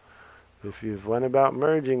you. If you've went about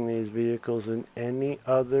merging these vehicles in any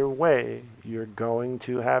other way, you're going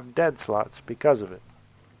to have dead slots because of it.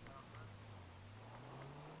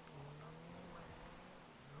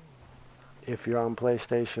 If you're on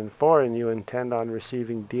PlayStation 4 and you intend on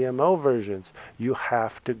receiving DMO versions, you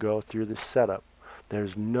have to go through the setup.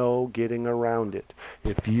 There's no getting around it.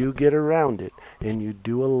 If you get around it and you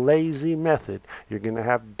do a lazy method, you're going to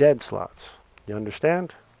have dead slots. You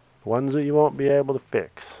understand? Ones that you won't be able to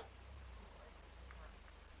fix.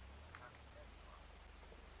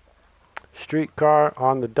 Streetcar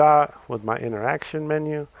on the dot with my interaction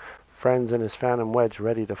menu. Friends and his Phantom Wedge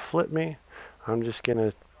ready to flip me. I'm just going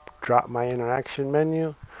to drop my interaction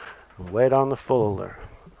menu and wait on the full alert.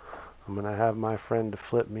 I'm going to have my friend to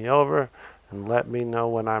flip me over and let me know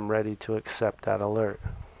when I'm ready to accept that alert.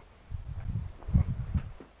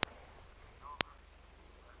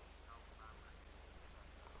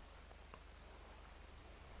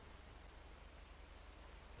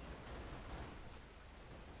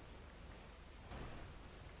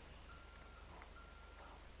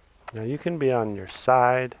 Now you can be on your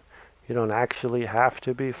side. You don't actually have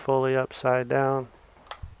to be fully upside down.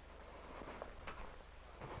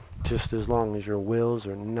 Just as long as your wheels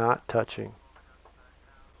are not touching.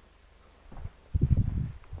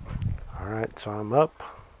 Alright, so I'm up.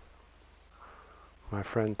 My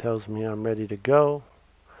friend tells me I'm ready to go.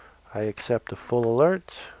 I accept a full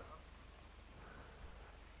alert.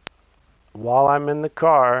 While I'm in the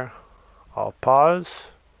car, I'll pause,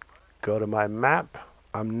 go to my map.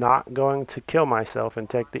 I'm not going to kill myself and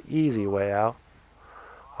take the easy way out.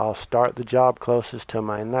 I'll start the job closest to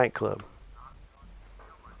my nightclub.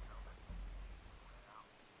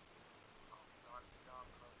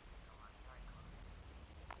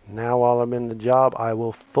 Now while I'm in the job, I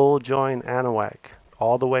will full join Anahuac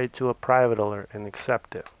all the way to a private alert and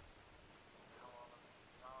accept it.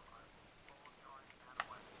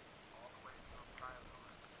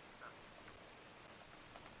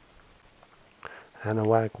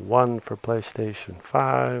 Anahuac 1 for PlayStation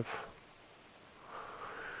 5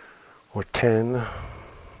 or 10.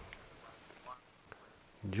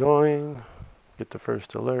 Join, get the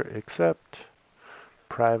first alert, accept,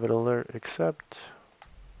 private alert, accept.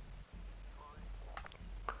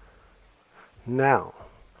 Now,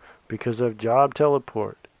 because of job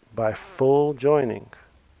teleport, by full joining,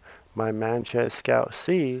 my Manchez Scout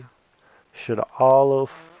C should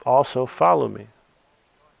also follow me.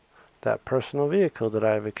 That personal vehicle that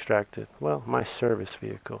I have extracted, well, my service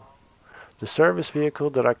vehicle. The service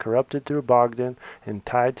vehicle that I corrupted through Bogdan and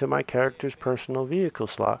tied to my character's personal vehicle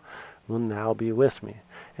slot will now be with me.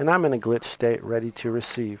 And I'm in a glitch state ready to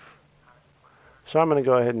receive. So I'm going to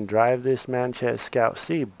go ahead and drive this Manchez Scout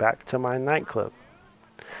C back to my nightclub.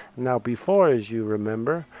 Now before, as you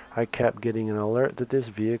remember, I kept getting an alert that this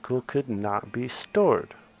vehicle could not be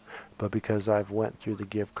stored. But because I've went through the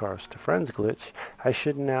give cars to friends glitch, I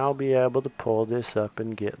should now be able to pull this up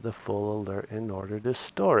and get the full alert in order to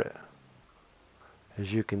store it.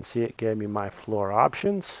 As you can see, it gave me my floor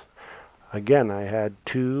options. Again, I had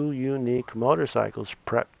 2 unique motorcycles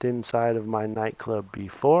prepped inside of my nightclub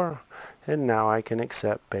before, and now I can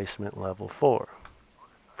accept basement level 4.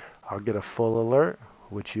 I'll get a full alert,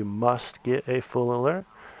 which you must get a full alert,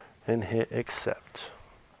 and hit accept.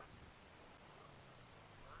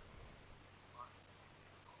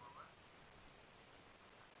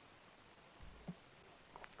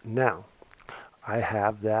 Now, I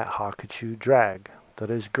have that Hakachu drag that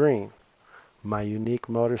is green, my unique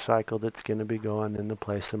motorcycle that's going to be going in the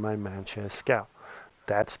place of my Manchez Scout.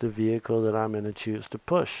 That's the vehicle that I'm going to choose to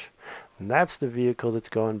push. And that's the vehicle that's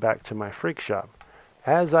going back to my freak shop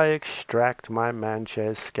as I extract my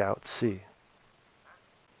Manchez Scout C.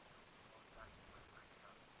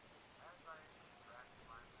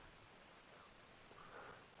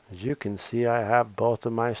 As you can see, I have both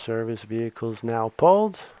of my service vehicles now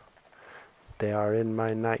pulled. They are in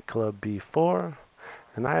my nightclub B4,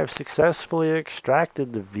 and I have successfully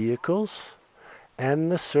extracted the vehicles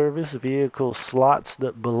and the service vehicle slots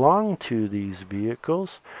that belong to these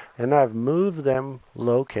vehicles, and I've moved them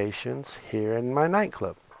locations here in my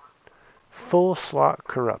nightclub. Full slot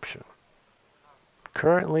corruption.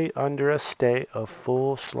 Currently under a state of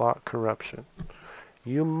full slot corruption.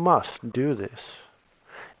 You must do this.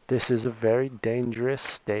 This is a very dangerous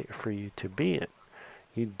state for you to be in.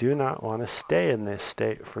 You do not want to stay in this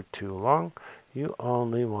state for too long. You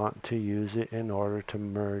only want to use it in order to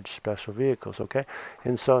merge special vehicles, okay?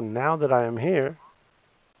 And so now that I am here,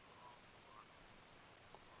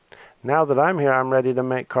 I'm ready to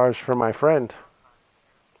make cars for my friend.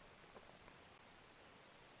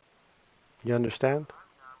 You understand?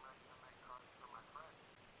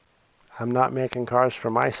 I'm not making cars for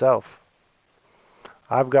myself.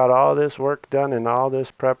 I've got all this work done and all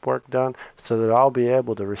this prep work done so that I'll be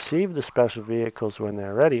able to receive the special vehicles when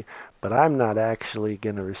they're ready, but I'm not actually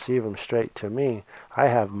going to receive them straight to me. I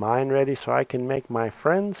have mine ready so I can make my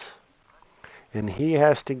friends, and he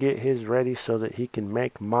has to get his ready so that he can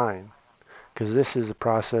make mine. Because this is a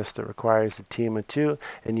process that requires a team of two,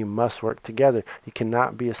 and you must work together. You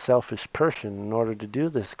cannot be a selfish person in order to do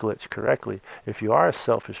this glitch correctly. If you are a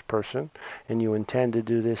selfish person, and you intend to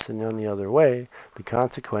do this in any other way, the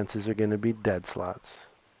consequences are going to be dead slots.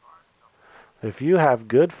 If you have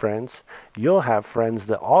good friends, you'll have friends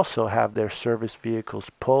that also have their service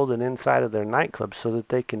vehicles pulled and inside of their nightclub so that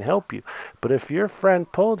they can help you. But if your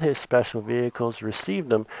friend pulled his special vehicles, received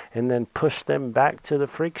them, and then pushed them back to the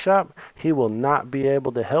freak shop, he will not be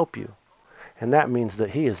able to help you. And that means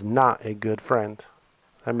that he is not a good friend.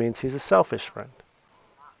 That means he's a selfish friend.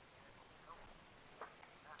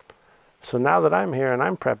 So now that I'm here and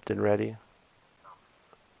I'm prepped and ready,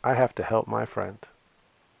 I have to help my friend.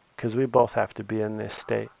 Because we both have to be in this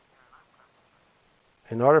state.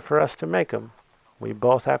 In order for us to make them, we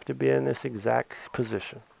both have to be in this exact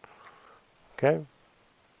position. Okay?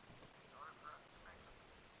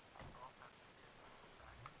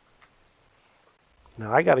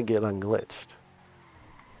 Now I got to get unglitched.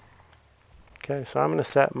 Okay, so I'm going to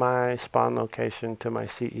set my spawn location to my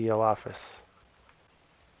CEO office.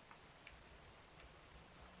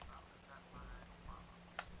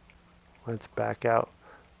 Let's back out.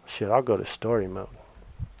 Shit, I'll go to story mode.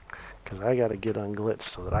 Because I got to get unglitched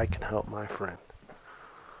so that I can help my friend.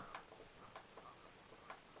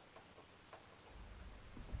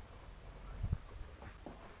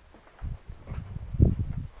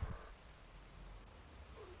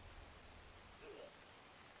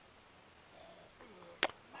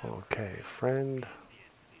 Okay, friend.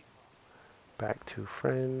 Back to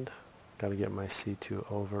friend. Got to get my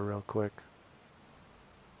C2 over real quick.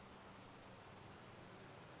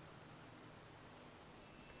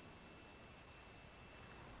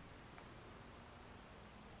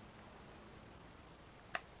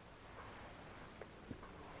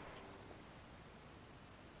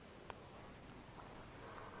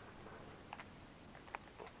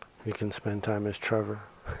 You can spend time as Trevor.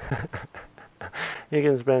 You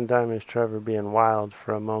can spend time as Trevor being wild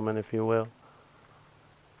for a moment, if you will.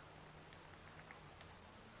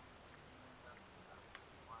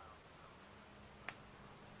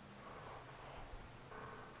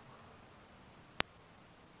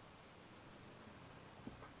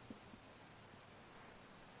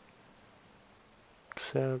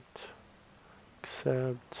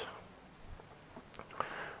 Accept.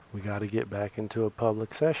 We got to get back into a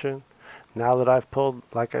public session. Now that I've pulled,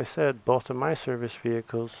 like I said, both of my service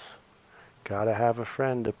vehicles, got to have a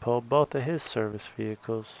friend to pull both of his service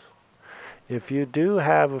vehicles. If you do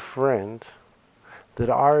have a friend that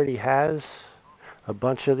already has a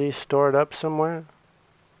bunch of these stored up somewhere,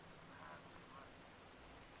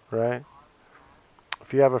 right?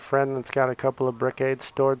 If you have a friend that's got a couple of Brickades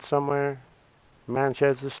stored somewhere,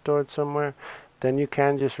 Manchez is stored somewhere, then you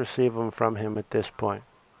can just receive them from him at this point.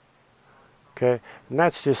 Okay? And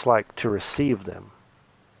that's just like to receive them.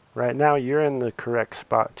 Right now, you're in the correct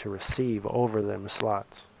spot to receive over them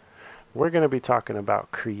slots. We're going to be talking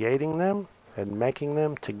about creating them and making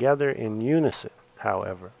them together in unison,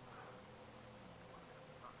 however.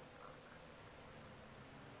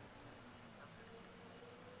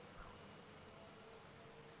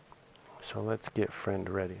 So let's get friend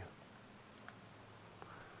ready.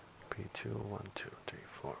 P2, 1, 2, 3,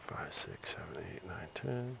 4, 5, 6, 7, 8, 9,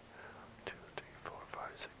 10. 2, 3, 4, 5,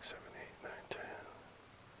 6, 7, 8, 9, 10.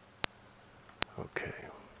 Okay.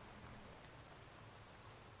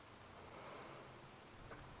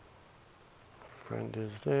 Friend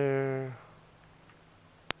is there.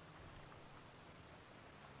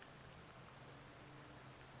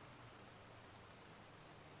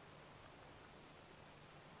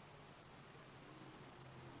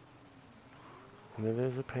 And it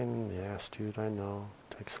is a pain in the ass, dude, I know.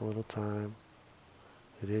 Takes a little time.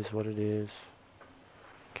 It is what it is.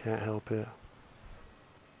 Can't help it.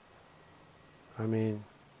 I mean,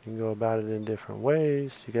 you can go about it in different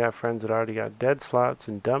ways. You can have friends that already got dead slots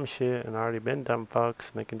and dumb shit and already been dumb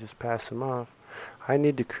fucks and they can just pass them off. I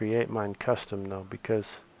need to create mine custom though because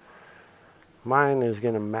mine is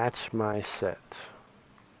going to match my set.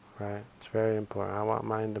 Right? It's very important. I want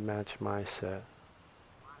mine to match my set.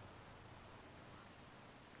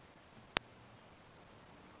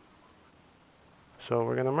 So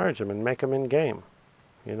we're going to merge them and make them in-game,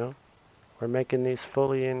 you know? We're making these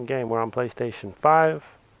fully in-game. We're on PlayStation 5.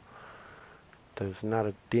 There's not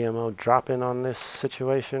a DMO drop-in on this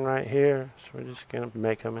situation right here. So we're just going to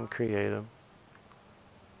make them and create them.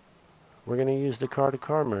 We're going to use the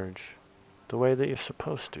car-to-car merge the way that you're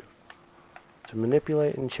supposed to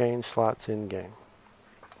manipulate and change slots in-game.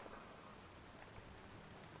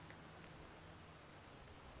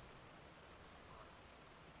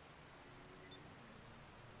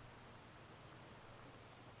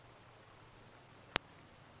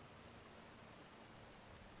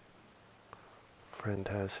 Friend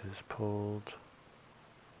has his pulled.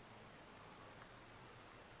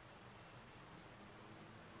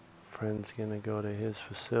 Friend's gonna go to his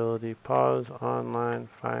facility, pause online,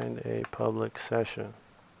 find a public session.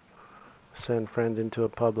 Send friend into a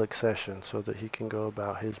public session so that he can go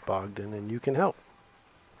about his Bogdan and you can help.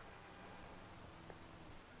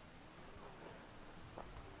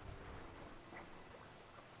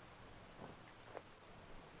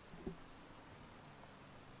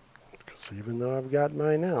 Because even though I've got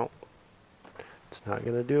mine out, it's not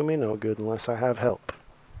gonna do me no good unless I have help.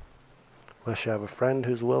 Unless you have a friend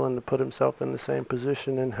who's willing to put himself in the same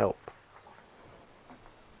position and help.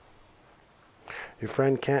 Your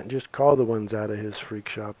friend can't just call the ones out of his freak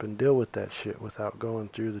shop and deal with that shit without going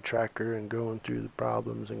through the tracker and going through the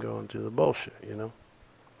problems and going through the bullshit, you know?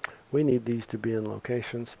 We need these to be in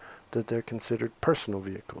locations that they're considered personal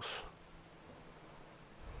vehicles.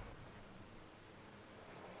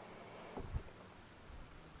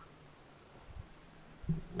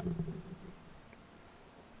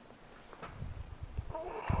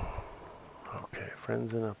 Okay,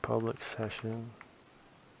 friends in a public session.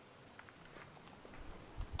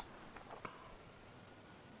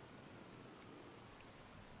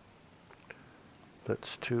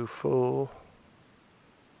 That's too full.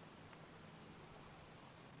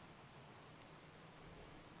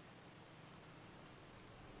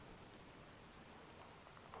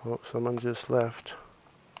 Oh, someone just left.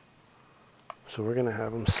 So we're going to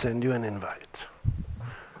have them send you an invite.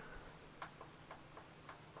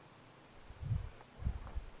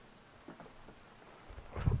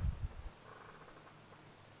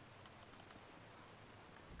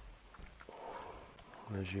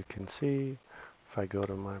 As you can see, if I go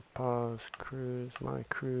to my pause, cruise, my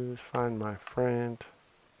cruise, find my friend,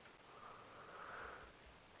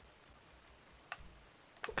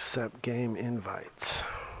 accept game invites.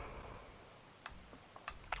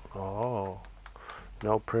 Oh,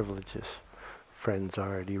 no privileges. Friends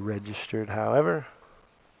already registered, however.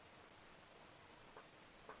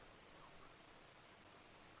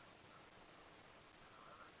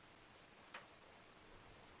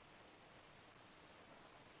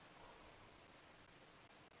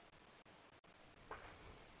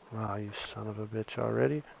 Wow, you son of a bitch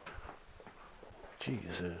already.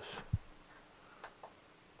 Jesus.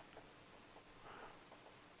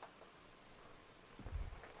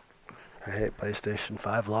 I hate PlayStation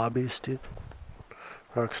 5 lobbies, dude.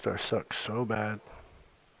 Rockstar sucks so bad.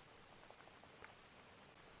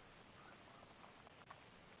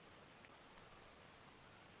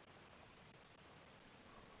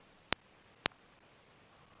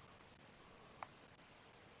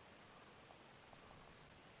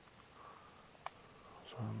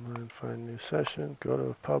 So online, find new session, go to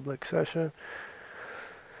a public session.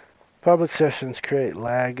 Public sessions create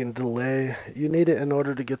lag and delay. You need it in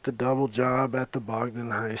order to get the double job at the Bogdan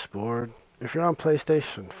Heist board. If you're on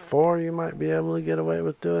PlayStation 4, you might be able to get away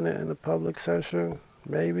with doing it in a public session,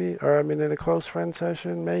 maybe. Or, I mean, in a close friend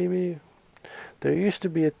session, maybe. There used to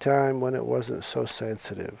be a time when it wasn't so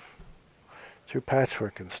sensitive. Through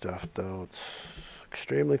patchwork and stuff, though, it's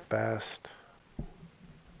extremely fast.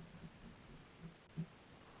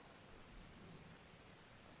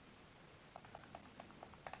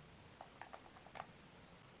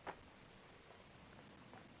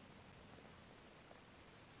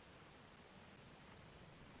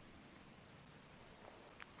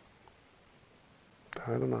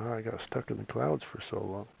 I don't know how I got stuck in the clouds for so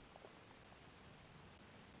long.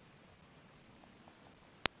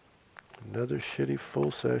 Another shitty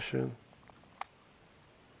full session.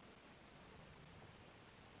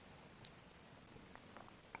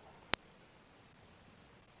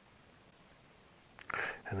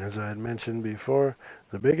 And as I had mentioned before,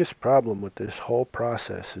 the biggest problem with this whole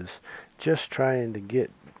process is just trying to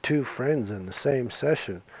get two friends in the same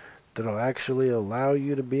session that'll actually allow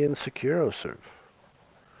you to be in SecuroServe.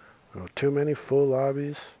 Too many full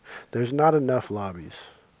lobbies. There's not enough lobbies.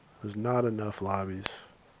 There's not enough lobbies.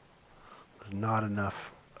 There's not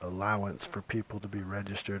enough allowance for people to be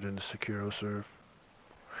registered into SecuroServe.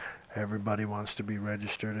 Everybody wants to be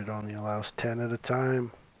registered. It only allows 10 at a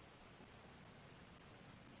time.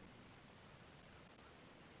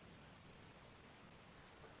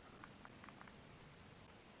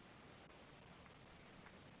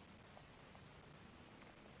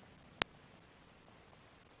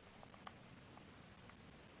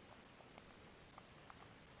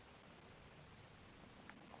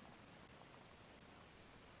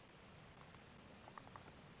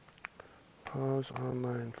 Pause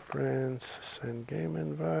online friends, send game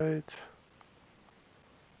invite.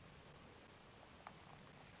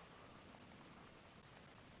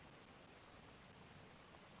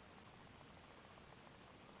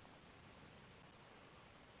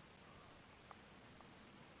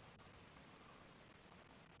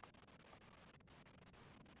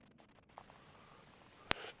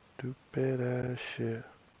 Stupid ass shit.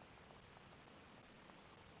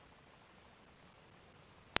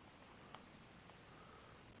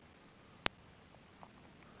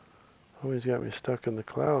 Always got me stuck in the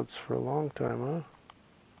clouds for a long time,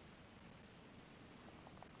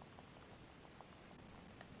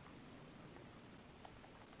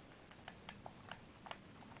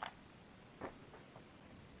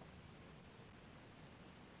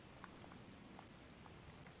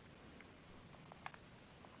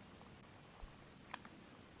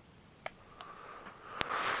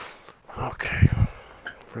 huh? Okay.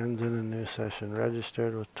 Friends in a new session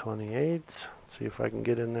registered with 28. Let's see if I can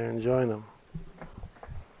get in there and join them.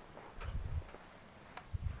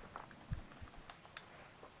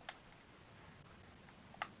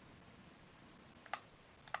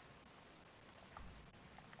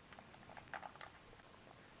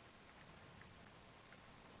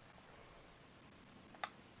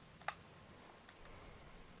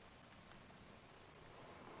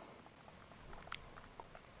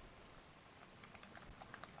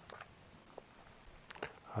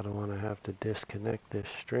 I don't want to have to disconnect this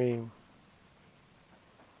stream.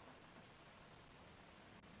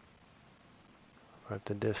 If I have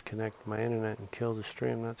to disconnect my internet and kill the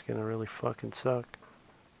stream, that's going to really fucking suck.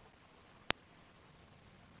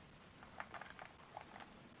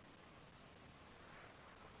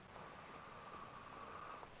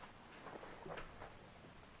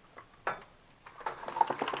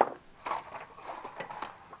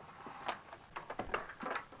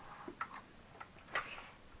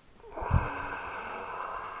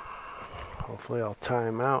 Hopefully I'll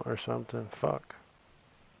time out or something. Fuck.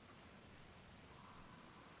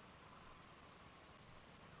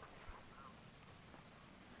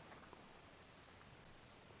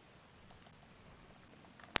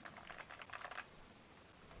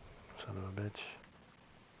 Son of a bitch.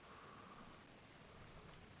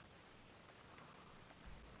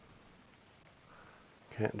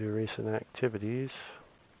 Can't do recent activities.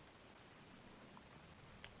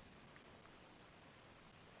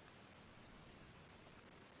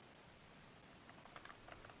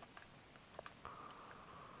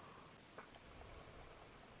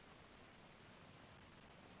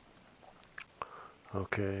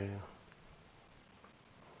 Okay.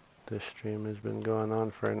 This stream has been going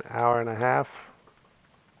on for an hour and a half.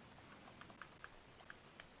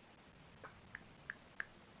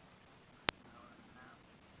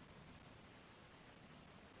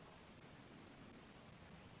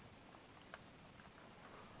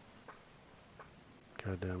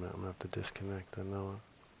 God damn it, I'm gonna have to disconnect, I know it.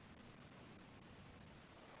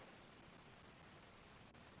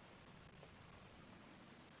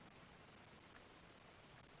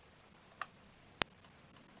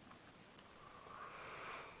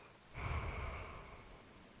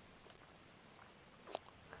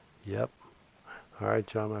 Yep. Alright,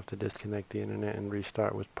 John, I'm going to have to disconnect the internet and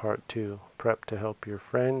restart with part 2. Prep to help your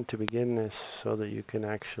friend to begin this so that you can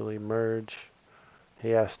actually merge.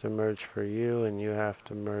 He has to merge for you and you have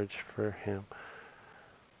to merge for him.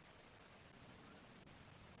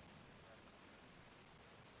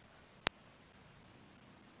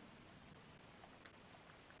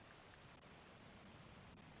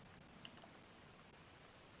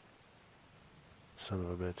 Son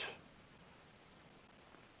of a bitch.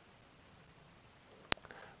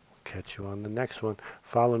 Catch you on the next one.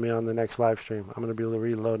 Follow me on the next live stream. I'm going to be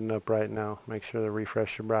reloading up right now. Make sure to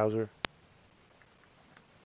refresh your browser.